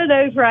it's one of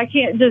those where I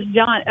can't just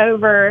jaunt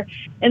over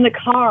in the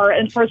car,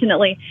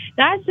 unfortunately.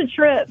 That's a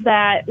trip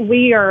that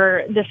we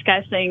are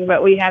discussing,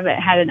 but we haven't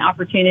had an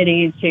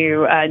opportunity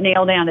to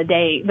nail down a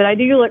date. But I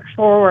do look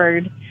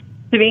forward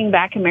to being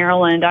back in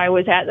Maryland. I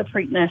was at the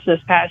Preakness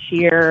this past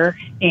year,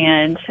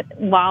 and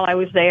while I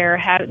was there,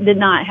 did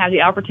not have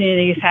the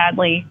opportunity,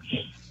 sadly,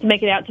 to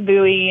make it out to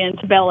Bowie and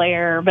to Bel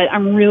Air, but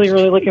I'm really,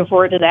 really looking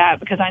forward to that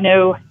because I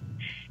know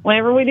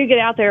whenever we do get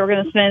out there, we're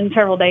going to spend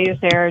several days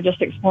there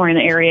just exploring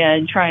the area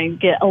and try and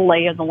get a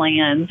lay of the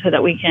land so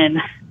that we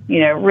can,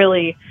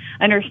 really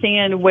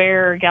understand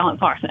where Gallant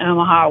Fox and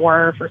Omaha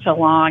were for so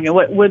long and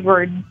what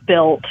Woodward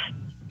built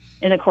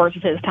in the course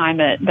of his time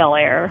at Bel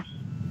Air.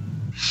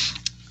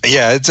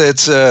 Yeah,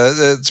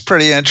 it's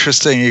pretty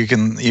interesting. You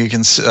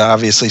can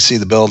obviously see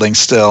the building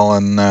still,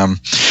 and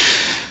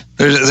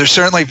There's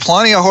certainly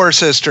plenty of horse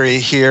history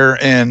here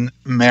in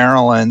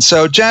Maryland.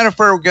 So,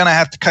 Jennifer, we're going to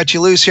have to cut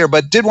you loose here,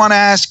 but did want to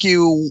ask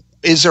you,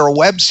 is there a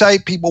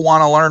website people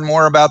want to learn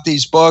more about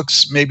these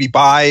books, maybe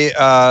buy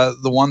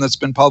the one that's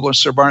been published,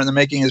 Sir Barton, The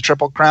Making of the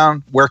Triple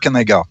Crown? Where can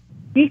they go?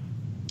 You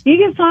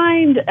can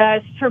find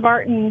Sir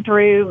Barton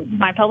through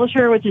my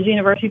publisher, which is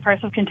University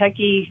Press of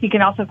Kentucky. You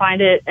can also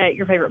find it at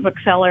your favorite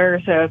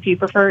bookseller. So if you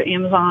prefer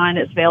Amazon,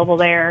 it's available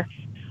there.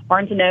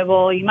 Barnes &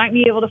 Noble. You might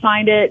be able to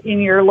find it in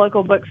your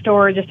local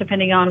bookstore, just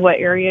depending on what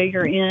area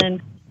you're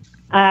in.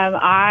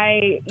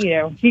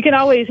 You can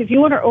always, if you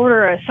want to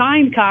order a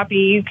signed copy,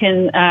 you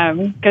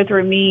can go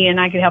through me and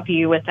I can help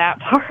you with that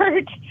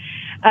part.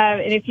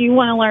 And if you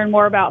want to learn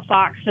more about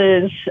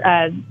foxes,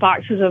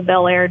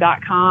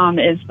 foxesofbelair.com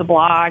is the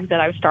blog that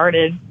I've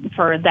started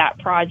for that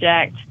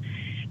project.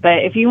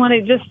 But if you want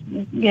to just,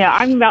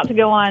 I'm about to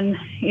go on,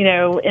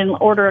 and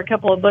order a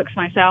couple of books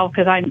myself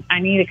because I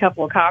need a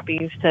couple of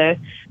copies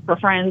for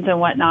friends and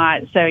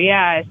whatnot. So,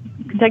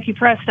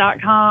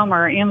 KentuckyPress.com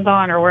or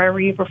Amazon or wherever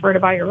you prefer to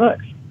buy your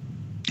books.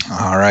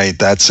 All right,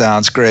 that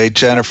sounds great.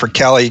 Jennifer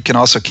Kelly, you can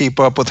also keep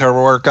up with her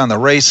work on the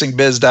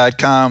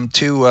racingbiz.com.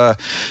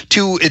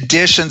 Two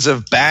editions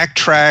of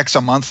Backtracks,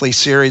 a monthly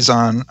series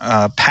on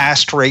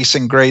past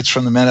racing greats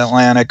from the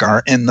Mid-Atlantic,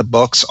 are in the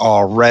books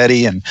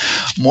already, and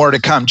more to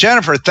come.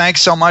 Jennifer,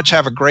 thanks so much.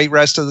 Have a great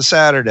rest of the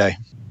Saturday.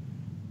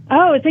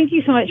 Oh, thank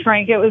you so much,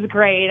 Frank. It was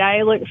great.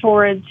 I look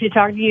forward to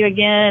talking to you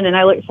again, and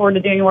I look forward to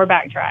doing more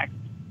Backtrack.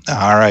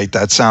 All right,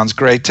 that sounds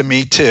great to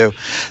me too.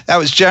 That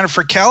was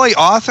Jennifer Kelly,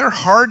 author,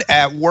 hard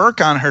at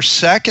work on her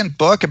second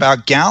book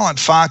about Gallant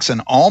Fox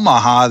and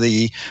Omaha,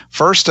 the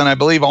first and I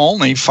believe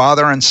only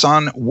father and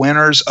son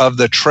winners of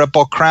the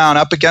Triple Crown.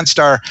 Up against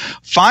our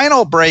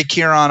final break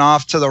here on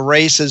Off to the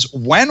Races.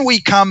 When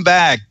we come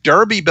back,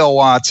 Derby Bill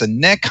Watson,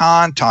 Nick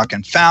Hahn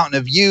talking Fountain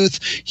of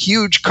Youth,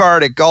 huge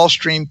card at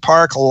Gulfstream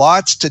Park,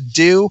 lots to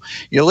do.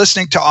 You're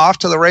listening to Off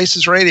to the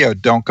Races Radio.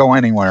 Don't go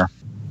anywhere.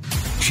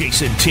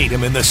 Jason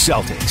Tatum and the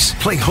Celtics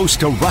play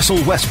host to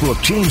Russell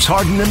Westbrook, James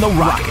Harden, and the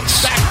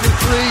Rockets. Back for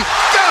three.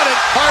 Got it.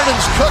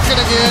 Harden's cooking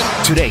again.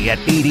 Today at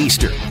 8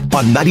 Eastern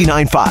on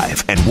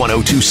 99.5 and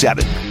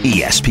 102.7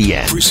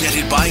 ESPN.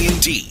 Presented by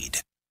Indeed.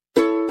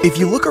 If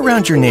you look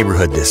around your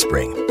neighborhood this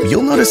spring,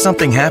 you'll notice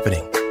something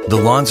happening. The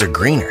lawns are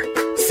greener,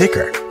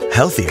 thicker,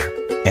 healthier,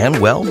 and,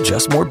 well,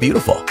 just more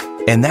beautiful.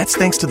 And that's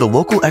thanks to the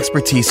local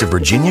expertise of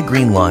Virginia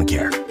Green Lawn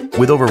Care.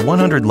 With over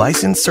 100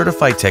 licensed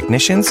certified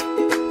technicians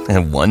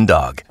and one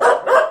dog.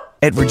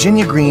 At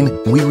Virginia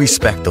Green, we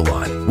respect the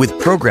lawn with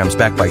programs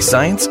backed by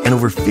science and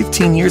over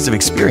 15 years of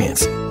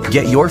experience.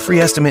 Get your free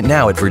estimate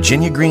now at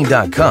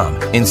virginiagreen.com,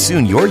 and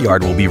soon your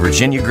yard will be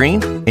Virginia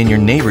Green and your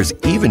neighbors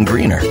even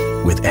greener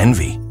with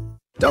envy.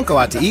 Don't go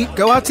out to eat,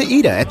 go out to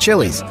Eda at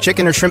Chili's.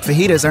 Chicken or shrimp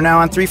fajitas are now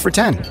on 3 for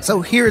 $10. So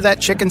hear that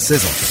chicken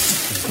sizzle.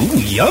 Ooh,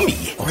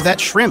 yummy. Or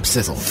that shrimp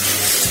sizzle.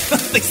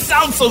 They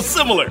sound so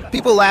similar.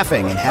 People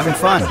laughing and having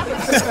fun.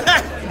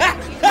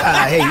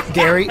 Hey,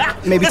 Gary,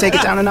 maybe take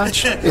it down a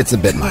notch? It's a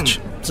bit much.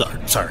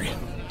 Sorry.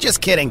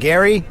 Just kidding,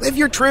 Gary. Live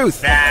your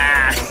truth.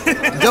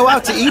 Go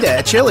out to Eda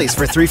at Chili's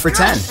for 3 for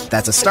 $10.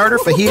 That's a starter,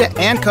 fajita,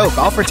 and Coke,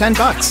 all for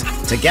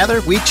 $10.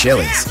 Together, we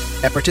Chili's.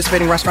 At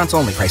participating restaurants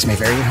only. Price may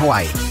vary in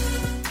Hawaii.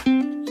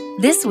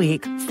 This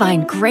week,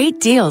 find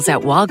great deals at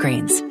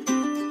Walgreens.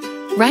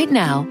 Right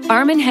now,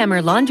 Arm &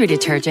 Hammer laundry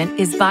detergent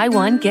is buy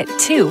one, get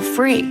 2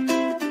 free.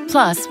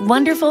 Plus,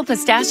 wonderful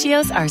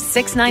pistachios are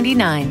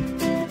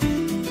 $6.99.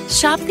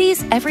 Shop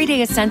these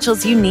everyday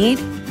essentials you need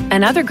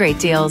and other great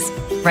deals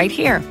right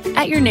here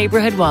at your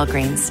neighborhood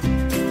Walgreens.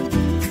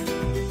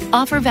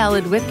 Offer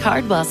valid with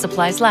card while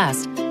supplies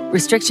last.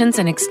 Restrictions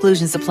and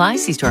exclusions apply.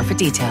 See store for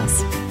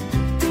details.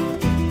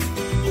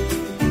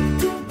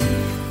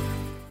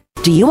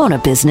 Do you own a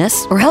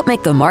business or help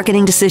make the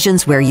marketing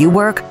decisions where you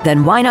work?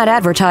 Then why not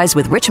advertise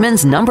with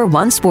Richmond's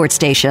 #1 sports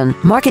station?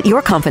 Market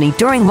your company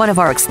during one of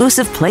our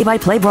exclusive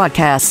play-by-play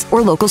broadcasts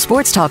or local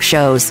sports talk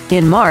shows.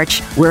 In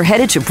March, we're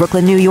headed to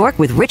Brooklyn, New York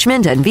with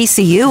Richmond and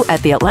VCU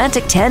at the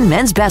Atlantic 10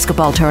 men's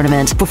basketball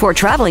tournament before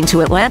traveling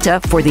to Atlanta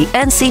for the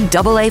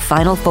NCAA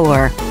Final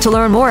Four. To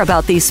learn more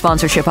about these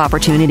sponsorship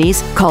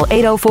opportunities, call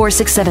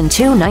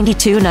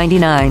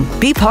 804-672-9299.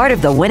 Be part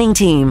of the winning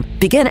team.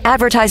 Begin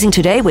advertising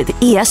today with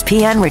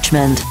ESPN Richmond.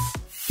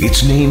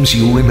 It's names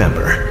you'll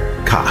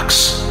remember.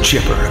 Cox,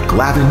 Chipper,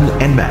 Glavin,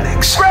 and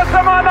Maddox.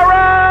 Grissom on the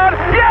road!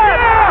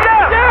 Yes!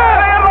 Yes! The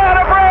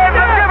Atlanta Braves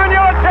have given you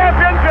a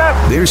championship!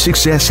 Their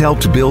success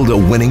helped build a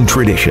winning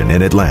tradition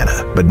in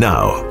Atlanta. But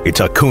now, it's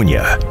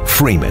Acuna,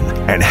 Freeman,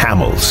 and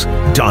Hamels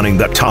donning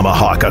the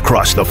tomahawk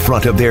across the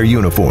front of their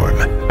uniform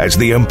as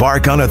they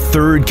embark on a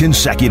 3rd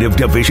consecutive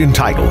division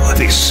title.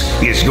 This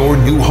is your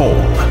new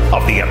home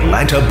of the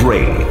Atlanta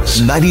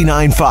Braves.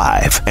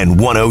 99.5 and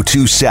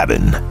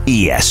 102.7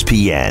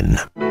 ESPN.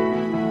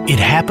 It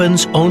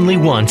happens only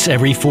once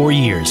every 4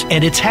 years,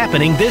 and it's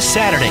happening this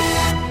Saturday.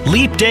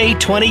 Leap Day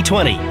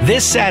 2020,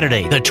 this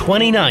Saturday, the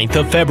 29th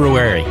of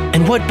February.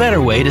 And what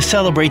better way to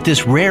celebrate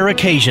this rare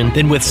occasion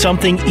than with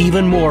something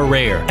even more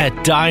rare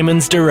at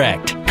Diamonds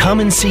Direct. Come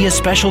and see a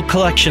special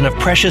collection of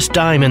precious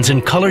diamonds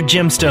and colored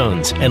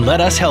gemstones, and let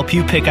us help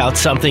you pick out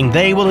something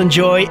they will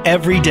enjoy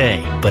every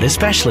day, but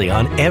especially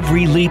on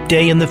every leap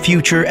day in the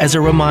future as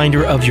a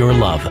reminder of your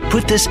love.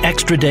 Put this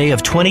extra day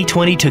of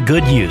 2020 to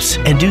good use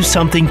and do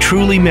something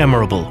truly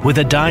memorable with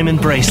a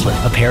diamond bracelet,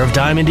 a pair of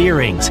diamond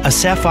earrings, a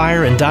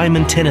sapphire and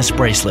diamond tennis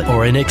bracelet,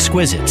 or an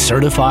exquisite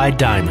certified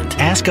diamond.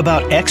 Ask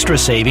about extra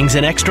savings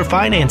and extra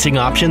financing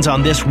options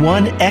on this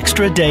one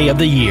extra day of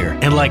the year.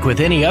 And like with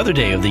any other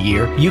day of the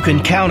year, you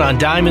can count Count on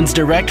Diamonds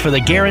Direct for the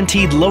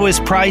guaranteed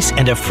lowest price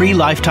and a free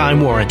lifetime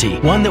warranty.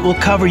 One that will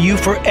cover you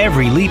for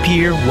every leap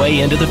year way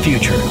into the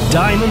future.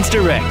 Diamonds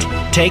Direct.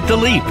 Take the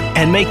leap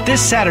and make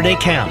this Saturday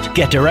count.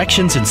 Get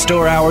directions and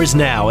store hours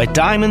now at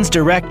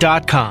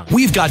diamondsdirect.com.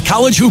 We've got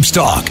college hoops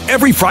talk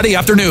every Friday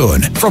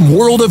afternoon from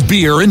World of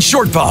Beer and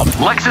Short Pump.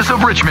 Lexus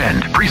of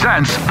Richmond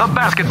presents The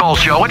Basketball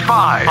Show at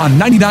 5 on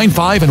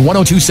 99.5 and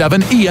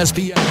 102.7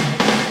 ESPN.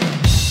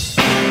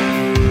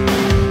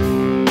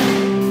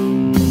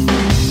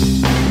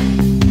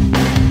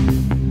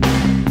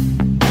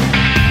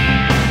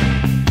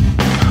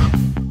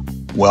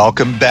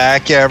 Welcome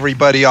back,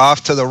 everybody,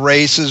 off to the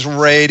Races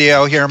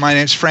Radio here. My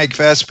name's Frank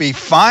Vespi.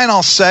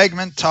 Final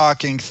segment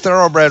talking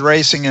thoroughbred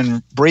racing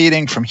and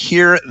breeding from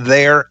here,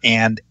 there,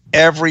 and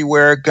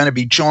everywhere. Going to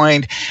be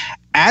joined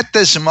at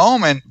this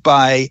moment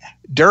by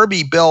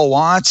Derby Bill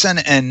Watson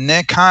and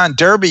Nick Hahn.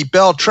 Derby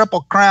Bill,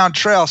 Triple Crown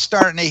Trail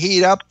starting to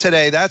heat up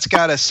today. That's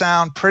got to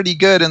sound pretty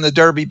good in the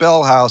Derby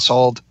Bill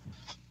household.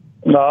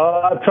 No,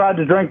 I've tried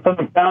to drink from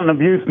the Fountain of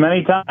Youth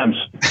many times.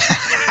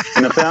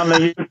 And the Fountain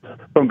of Youth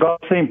from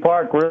Gulfstream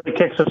Park really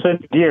kicks us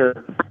into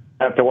gear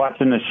after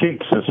watching the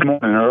Sheiks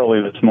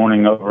early this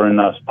morning over in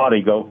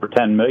Spotty go for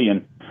 $10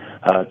 million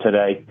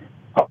today.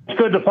 It's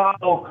good to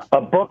follow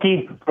a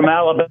bookie from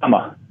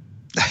Alabama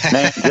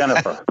named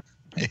Jennifer.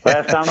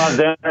 Last time I was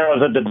down there, I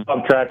was at the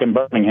dog track in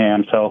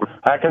Birmingham, so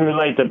I can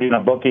relate to being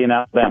a bookie in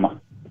Alabama.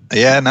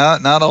 Yeah,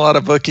 not a lot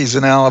of bookies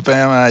in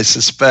Alabama, I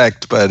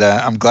suspect, but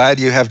I'm glad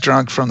you have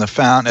drunk from the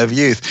Fountain of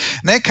Youth.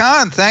 Nick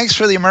Hahn, thanks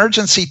for the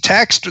emergency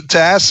text to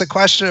ask the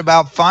question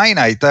about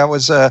Finite. That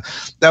was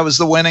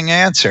the winning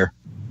answer.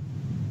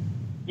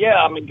 Yeah,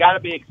 I mean, got to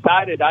be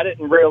excited. I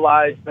didn't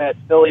realize that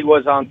Philly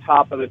was on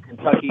top of the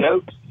Kentucky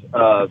Oaks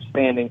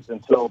standings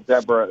until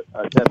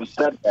Debbie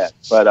said that.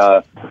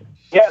 But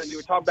yeah, you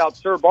were talking about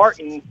Sir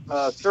Barton.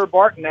 Sir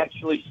Barton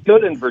actually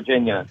stood in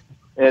Virginia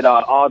at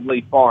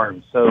Audley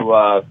Farm.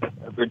 So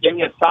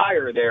Virginia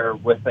sire there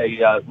with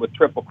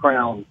Triple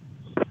Crown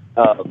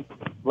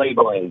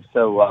labeling.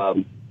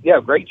 So yeah,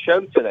 great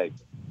show today.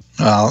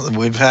 Well,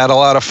 we've had a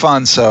lot of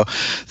fun, so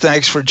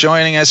thanks for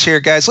joining us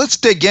here, guys. Let's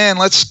dig in.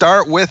 Let's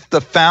start with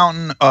the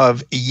Fountain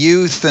of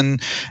Youth.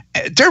 And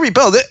Derby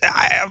Bill,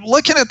 I'm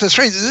looking at this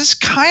race. This is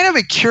kind of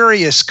a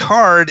curious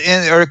card,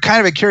 or kind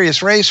of a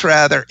curious race,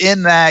 rather,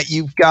 in that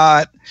you've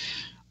got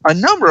a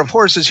number of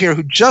horses here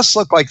who just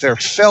look like they're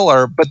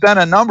filler, but then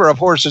a number of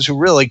horses who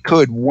really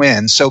could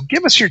win. So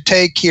give us your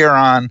take here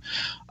on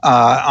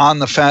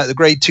the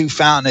Grade 2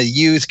 Fountain of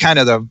Youth, kind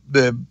of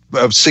the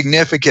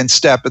significant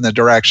step in the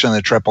direction of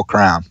the Triple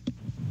Crown.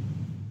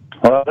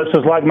 Well, this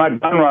is like my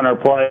gun runner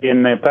play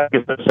in the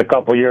Pegasus a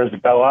couple years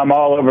ago. I'm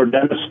all over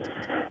Dennis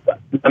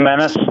the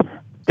Menace,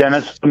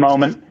 Dennis the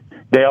Moment.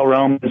 Dale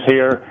Roman's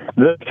here.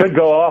 This should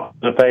go off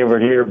as a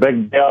favorite here.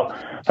 Big Dale,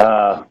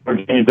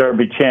 Virginia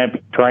Derby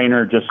champion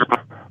trainer, just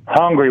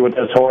hungry with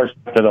this horse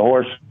after the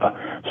horse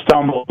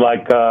stumbled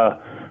like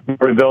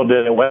Bill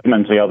did at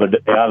Wegmans the other day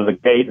out of the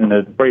gate in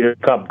the Breeders'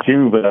 Cup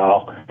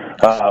Juvenile.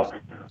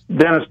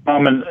 Dennis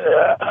Roman,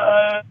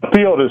 the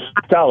field is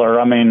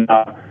stellar. I mean,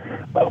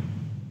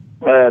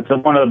 it's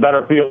one of the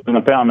better fields in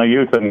the Fountain of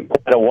Youth in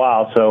quite a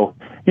while, so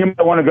you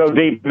might want to go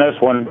deep in this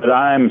one, but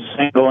I'm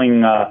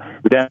singling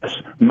Dennis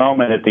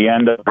Moment at the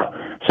end of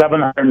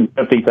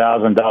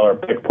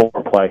 $750,000 pick four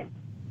play.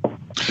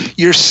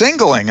 You're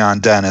singling on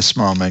Dennis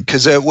Moment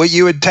because what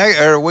you'd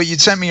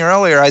sent me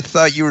earlier, I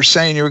thought you were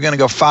saying you were going to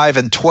go 5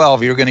 and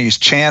 12. You were going to use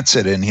Chance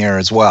It in here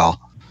as well.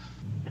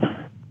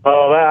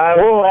 Oh, I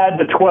will add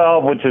the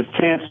 12, which is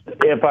Chance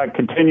if I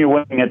continue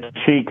winning at the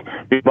Cheek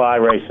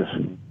Dubai races.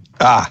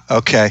 Ah,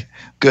 okay.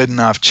 Good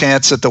enough.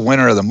 Chance at the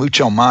winner of the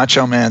Mucho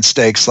Macho Man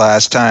Stakes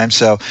last time.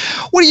 So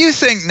what do you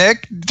think,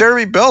 Nick?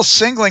 Derby Bill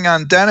singling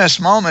on Dennis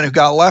Moment, who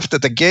got left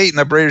at the gate in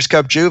the Breeders'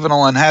 Cup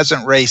Juvenile and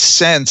hasn't raced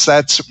since.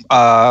 That's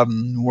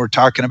we're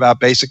talking about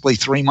basically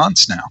 3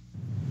 months now.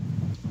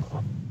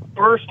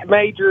 First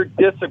major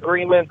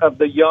disagreement of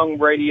the young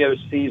radio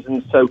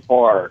season so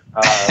far.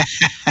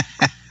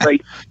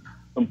 Race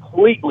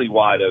completely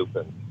wide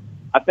open.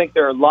 I think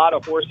there are a lot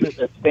of horses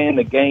that stand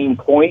to gain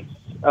points.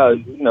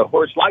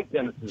 Horse like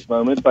Dennis's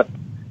Moment, but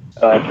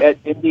at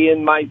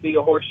Indian might be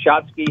a horse.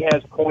 Shotsky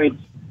has points.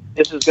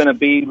 This is going to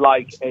be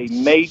like a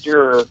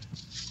major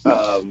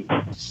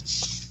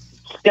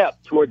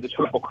step toward the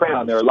Triple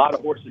Crown. There are a lot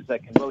of horses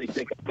that can really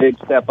take a big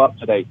step up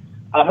today.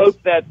 I hope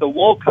that the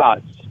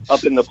Wolcotts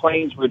up in the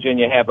Plains,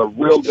 Virginia, have a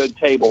real good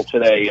table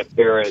today if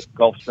they're at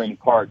Gulfstream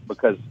Park,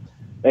 because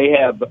they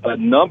have a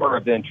number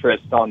of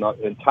interests on the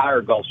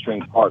entire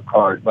Gulfstream Park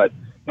card. But,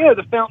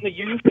 the Fountain of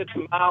Youth, it's a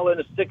mile and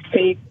a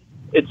 16th.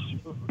 It's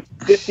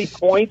 50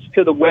 points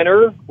to the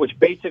winner, which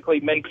basically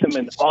makes him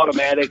an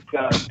automatic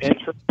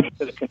entrance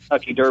to the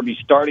Kentucky Derby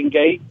starting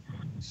gate.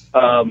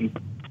 I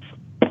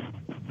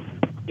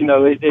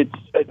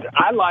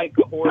like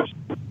the horse.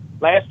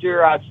 Last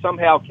year, I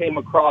somehow came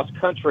across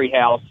Country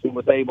House and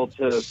was able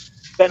to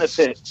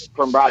benefit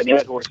from riding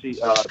that horse,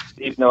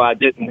 even though I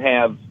didn't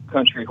have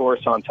Country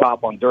Horse on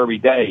top on Derby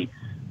Day.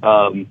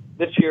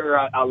 This year,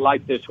 I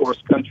like this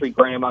horse, Country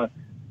Grandma.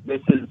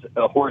 This is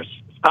a horse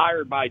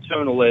sired by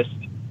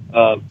Tonalist,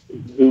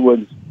 who was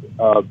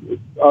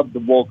of the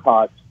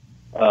Wolcotts.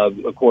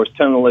 Of course,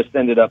 Tonalist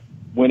ended up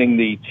winning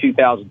the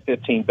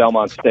 2015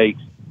 Belmont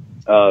Stakes,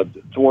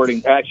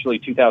 thwarting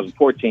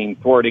 2014,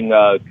 thwarting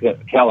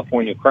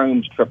California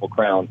Chrome's Triple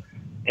Crown.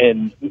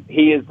 And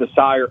he is the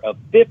sire of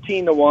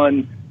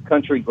 15-1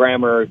 Country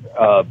Grammar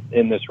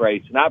in this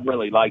race. And I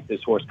really like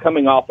this horse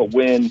coming off a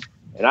win.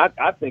 And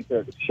I think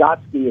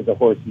Shotsky is a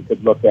horse you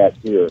could look at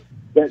here.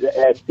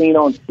 As seen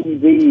on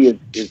TV,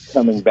 is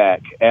coming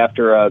back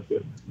after a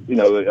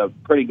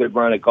pretty good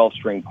run at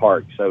Gulfstream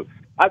Park. So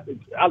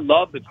I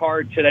love the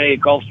card today at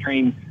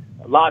Gulfstream.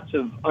 Lots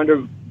of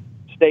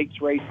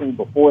under-stakes racing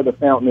before the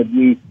Fountain of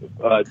Youth.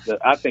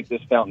 I think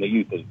this Fountain of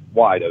Youth is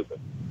wide open.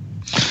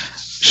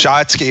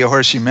 Shotsky, a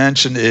horse you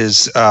mentioned,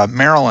 is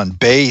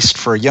Maryland-based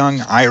for a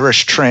young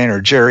Irish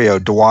trainer, Jerry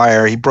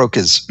O'Dwyer. He broke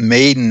his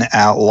maiden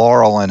at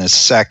Laurel in his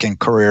second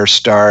career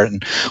start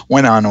and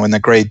went on to win the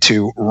Grade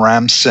 2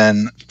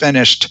 Remsen.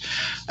 Finished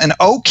an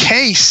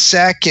okay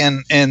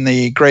second in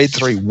the Grade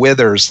 3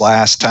 Withers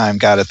last time.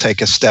 Got to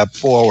take a step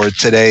forward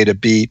today to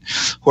beat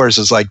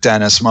horses like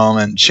Dennis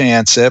Moment,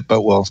 Chance It.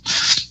 But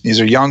these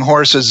are young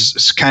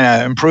horses, kind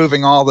of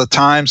improving all the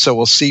time, so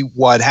we'll see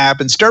what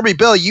happens. Derby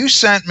Bill, you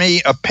sent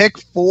me a pick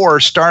 4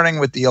 starting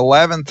with the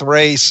 11th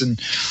race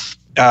and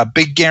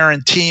big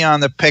guarantee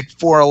on the pick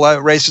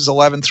 4, races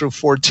 11 through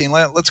 14.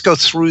 Let's go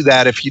through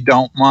that if you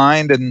don't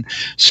mind, and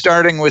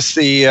starting with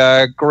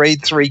the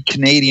Grade 3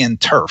 Canadian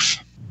Turf.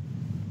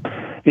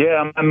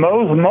 Yeah,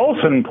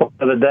 Molson play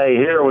of the day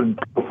here was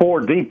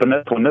 4 deep in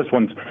this one. This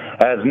one's,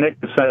 as Nick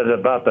said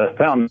about the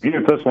Fountain of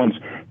Youth, this one's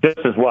just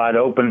as wide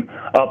open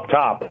up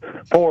top.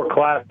 4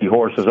 classy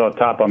horses up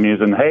top I'm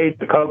using. Hey,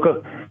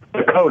 Dakota,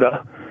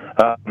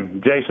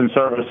 Jason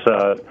Service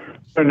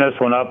turned this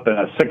one up in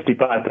a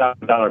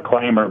 $65,000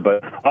 claimer,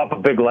 but off a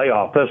big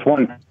layoff. This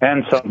one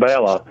and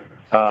Sabela,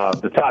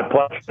 the Todd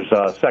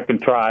Pletcher's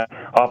second try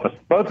off of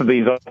both of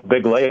these off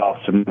big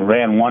layoffs and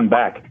ran one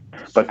back,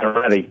 but they're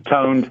ready.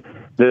 Toned.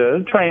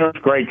 The trainers,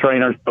 great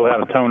trainers, still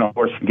have a tone of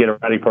horse and get it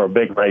ready for a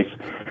big race.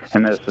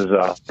 And this is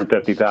a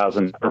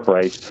 $50,000 turf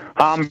race.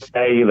 Hombre,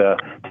 the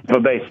Tampa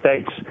Bay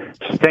Stakes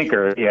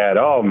stinker he had.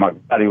 Oh, my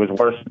God, he was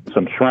worse than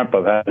some shrimp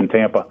I've had in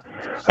Tampa.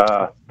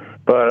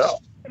 But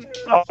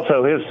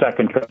also his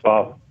second trip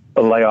off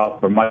a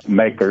layoff for Mike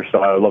Maker, so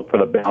I look for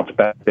the bounce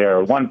back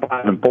there. 1,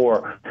 5, and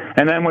 4.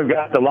 And then we've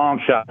got the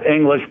long shot,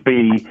 English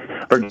B,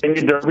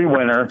 Virginia Derby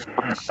winner.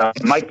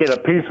 Might get a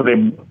piece of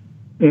the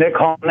Nick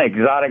Hahn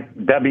exotic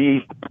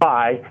Debbie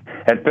Pie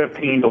at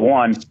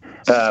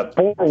 15-1.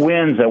 4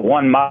 wins at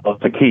 1 mile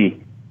is the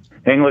key.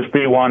 English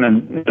B won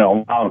in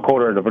mile and a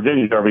quarter of the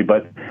Virginia Derby,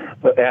 but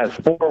has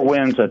 4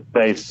 wins at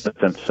base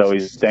distance, so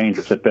he's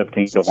dangerous at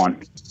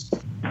 15-1.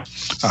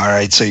 All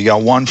right, so you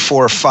got 1,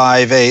 4,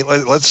 5, 8.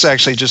 Let's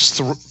actually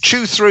just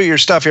chew through your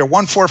stuff here.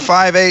 1, 4,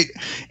 5, 8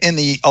 in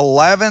the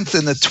 11th,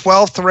 in the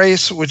 12th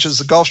race, which is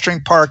the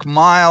Gulfstream Park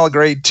Mile,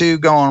 Grade 2,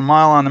 going a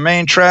mile on the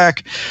main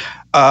track.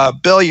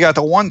 Bill, you got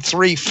the 1,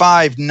 3,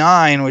 5,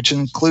 9, which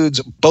includes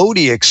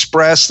Bodie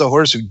Express, the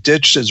horse who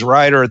ditched his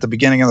rider at the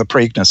beginning of the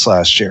Preakness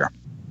last year.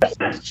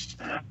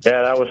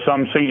 Yeah, that was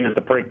some scene at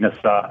the Preakness.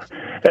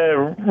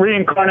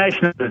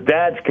 Reincarnation of his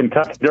dad's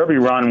Kentucky Derby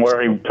run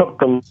where he took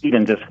the lead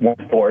and just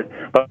went for it.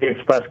 But the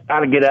Express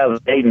got to get out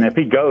of the gate, and if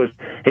he goes,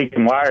 he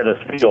can wire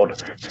this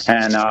field.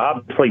 And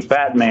obviously,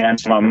 Batman,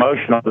 I'm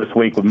emotional this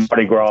week with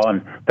Mardi Gras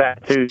and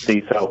Fat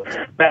Tuesday, so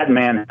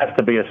Batman has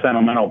to be a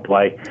sentimental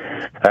play.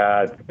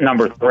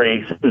 Number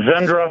 3,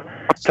 Zendra,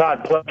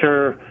 Todd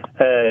Pletcher.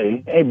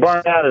 He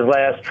burned out his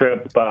last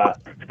trip.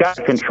 He's got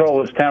to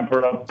control his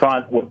temper up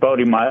front with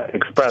Bodie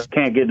Express.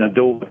 Can't get in a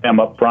duel with him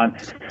up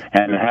front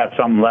and have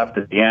something left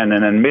at the end.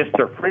 And then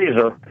Mr.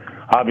 Freezer,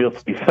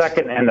 obviously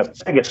second, and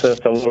the Pegasus,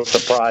 a little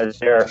surprise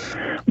there.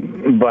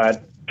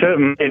 But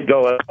should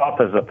go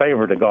off as a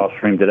favorite to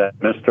Gulfstream today,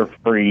 Mr.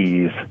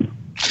 Freeze.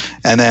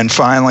 And then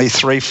finally,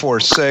 3, 4,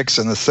 6,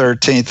 and the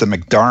 13th, the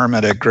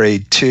McDermott at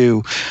Grade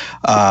 2.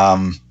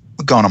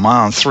 Going a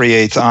mile and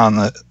 3/8 on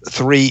the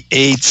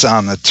 3/8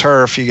 on the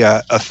turf. You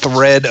got a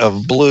thread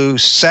of blue.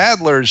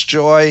 Sadler's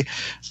Joy.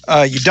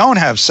 You don't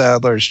have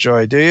Sadler's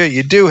Joy, do you?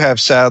 You do have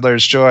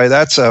Sadler's Joy.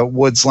 That's a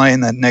Woods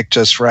Lane that Nick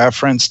just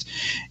referenced.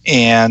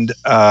 And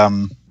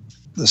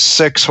the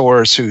 6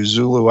 horse, who's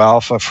Zulu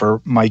Alpha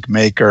for Mike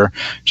Maker,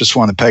 just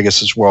won the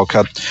Pegasus World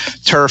Cup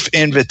Turf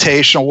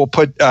Invitational. We'll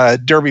put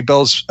Derby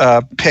Bill's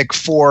pick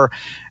 4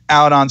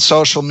 out on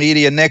social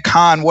media. Nick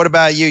Hahn, what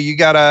about you? You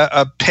got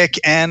a pick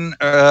and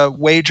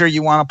wager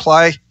you want to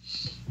play?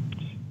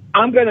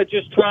 I'm going to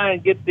just try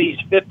and get these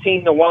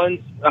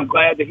 15-1s. I'm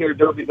glad to hear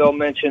Derbyville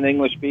mention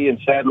English B and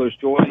Sadler's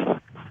Joy.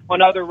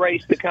 One other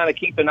race to kind of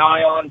keep an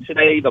eye on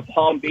today, the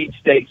Palm Beach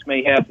Stakes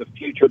may have the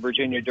future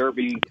Virginia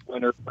Derby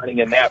winner running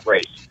in that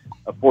race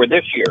for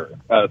this year,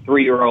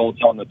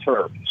 3-year-olds on the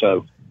turf.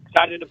 So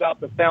excited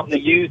about the Fountain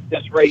of Youth.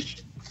 This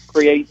race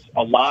creates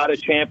a lot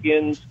of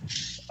champions.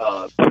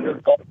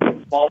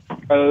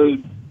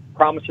 Road,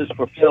 Promises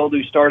Fulfilled,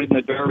 who started in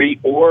the Derby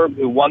or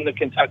who won the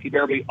Kentucky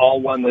Derby,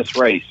 all won this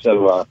race.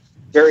 So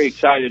very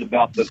excited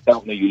about the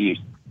Felton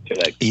East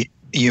today.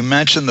 You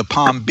mentioned the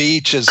Palm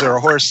Beach. Is there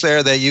a horse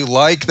there that you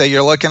like that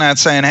you're looking at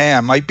saying, hey,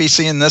 I might be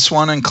seeing this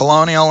one in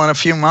Colonial in a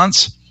few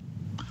months?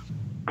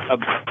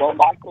 Well,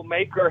 Michael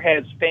Maker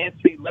has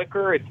Fancy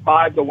Liquor. It's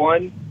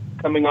 5-1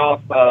 coming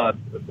off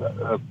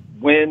a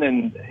win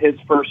in his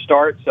first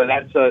start. So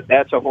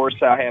that's a horse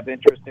I have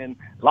interest in.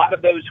 A lot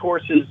of those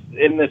horses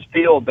in this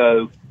field,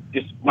 though,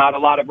 just not a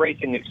lot of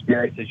racing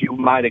experience as you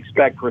might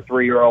expect for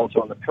 3-year-olds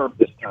on the turf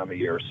this time of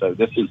year. So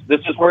this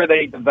is where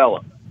they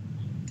develop.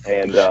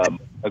 And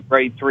a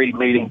grade 3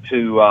 leading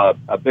to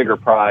a bigger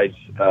prize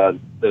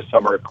this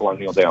summer at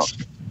Colonial Downs.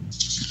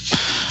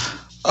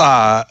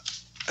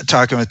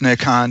 Talking with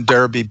Nick Hahn,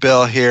 Derby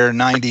Bill here,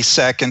 90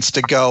 seconds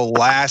to go.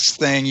 Last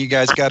thing, you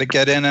guys got to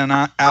get in and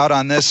out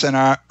on this in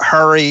a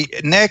hurry.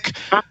 Nick,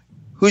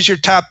 who's your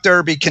top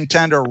Derby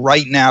contender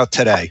right now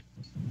today?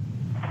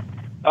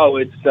 Oh,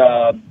 it's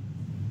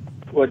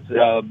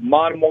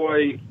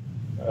Monomoy.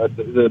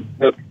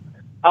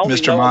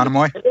 Mr.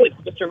 Monomoy?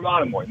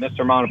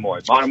 Mr. Monomoy.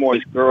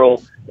 Monomoy's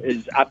girl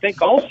is, I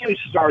think, also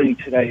starting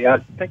today. I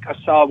think I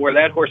saw where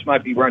that horse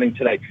might be running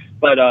today.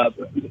 But,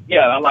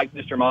 yeah, I like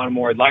Mr.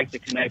 Monomoy. I like the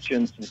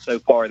connections, and so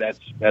far that's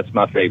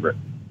my favorite.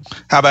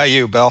 How about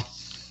you, Bill?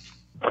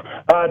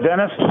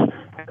 Dennis,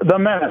 the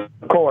Menace,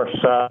 of course.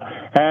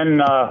 And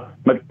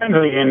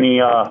Mackenzie in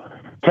the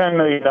 $10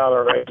 million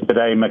race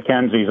today.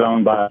 Mackenzie's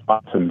owned by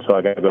Watson, so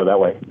I got to go that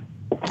way.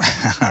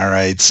 All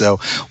right, so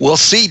we'll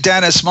see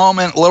Dennis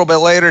Moment a little bit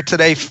later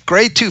today.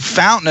 Grade 2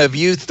 Fountain of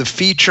Youth, the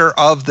feature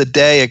of the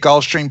day at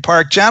Gulfstream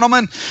Park.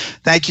 Gentlemen,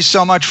 thank you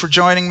so much for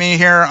joining me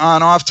here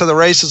on Off to the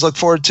Races. Look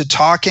forward to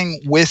talking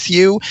with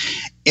you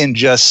in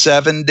just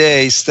 7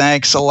 days.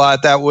 Thanks a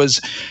lot. That was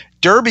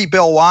Derby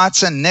Bill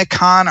Watson, Nick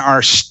Hahn,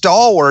 our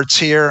stalwarts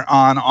here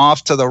on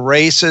Off to the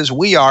Races.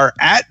 We are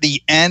at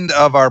the end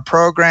of our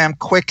program.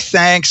 Quick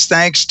thanks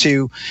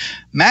to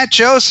Matt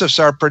Josephs,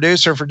 our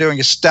producer, for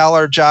doing a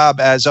stellar job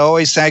as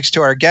always. Thanks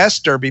to our guests,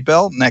 Derby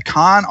Bill, Nick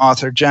Hahn,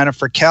 author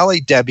Jennifer Kelly,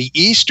 Debbie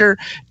Easter,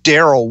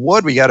 Daryl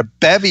Wood. We got a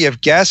bevy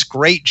of guests.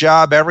 Great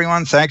job,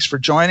 everyone. Thanks for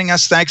joining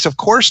us. Thanks, of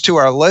course, to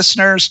our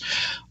listeners.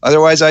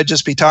 Otherwise, I'd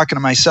just be talking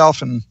to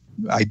myself, and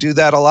I do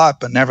that a lot,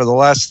 but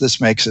nevertheless,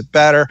 this makes it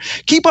better.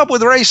 Keep up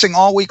with racing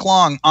all week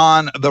long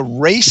on the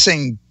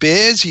Racing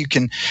Biz. You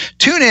can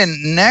tune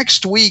in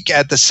next week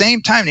at the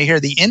same time to hear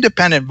the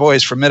independent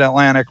voice from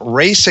Mid-Atlantic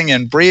Racing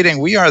and Breeding.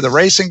 We are the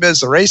Racing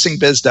Biz,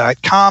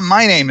 theracingbiz.com.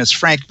 My name is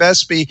Frank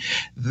Vespi.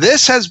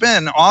 This has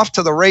been Off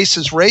to the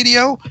Races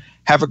Radio.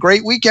 Have a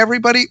great week,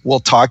 everybody.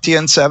 We'll talk to you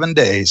in 7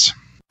 days.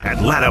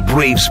 Atlanta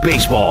Braves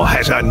baseball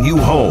has a new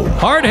home.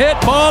 Hard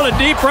hit ball in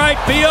deep right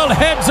field,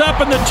 heads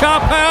up in the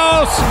chop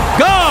house,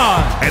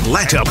 gone!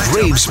 Atlanta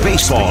Braves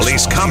baseball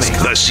is coming.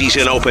 The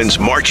season opens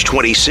March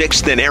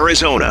 26th in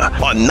Arizona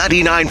on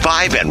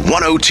 99.5 and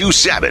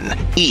 102.7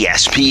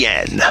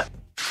 ESPN.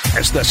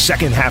 As the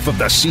second half of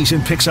the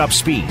season picks up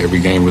speed, every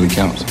game really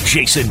counts.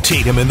 Jason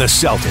Tatum and the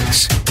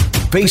Celtics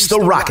face the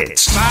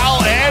Rockets.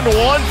 Foul and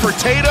one for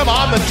Tatum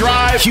on the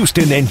drive.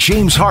 Houston and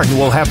James Harden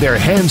will have their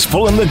hands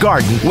full in the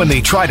Garden when they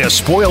try to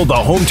spoil the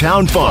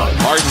hometown fun.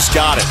 Harden's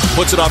got it,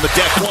 puts it on the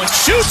deck, one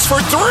shoots for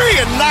three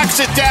and knocks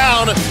it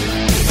down.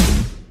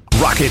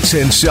 Rockets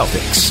and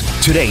Celtics,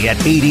 today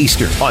at 8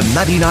 Eastern on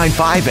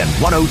 99.5 and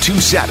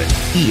 102.7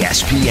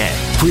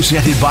 ESPN.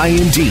 Presented by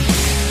Indeed.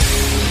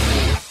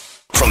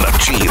 From the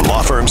G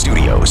Law Firm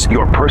Studios,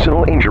 your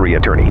personal injury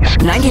attorneys.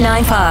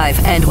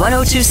 99.5 and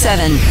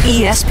 102.7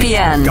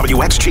 ESPN.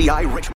 WXGI Richmond.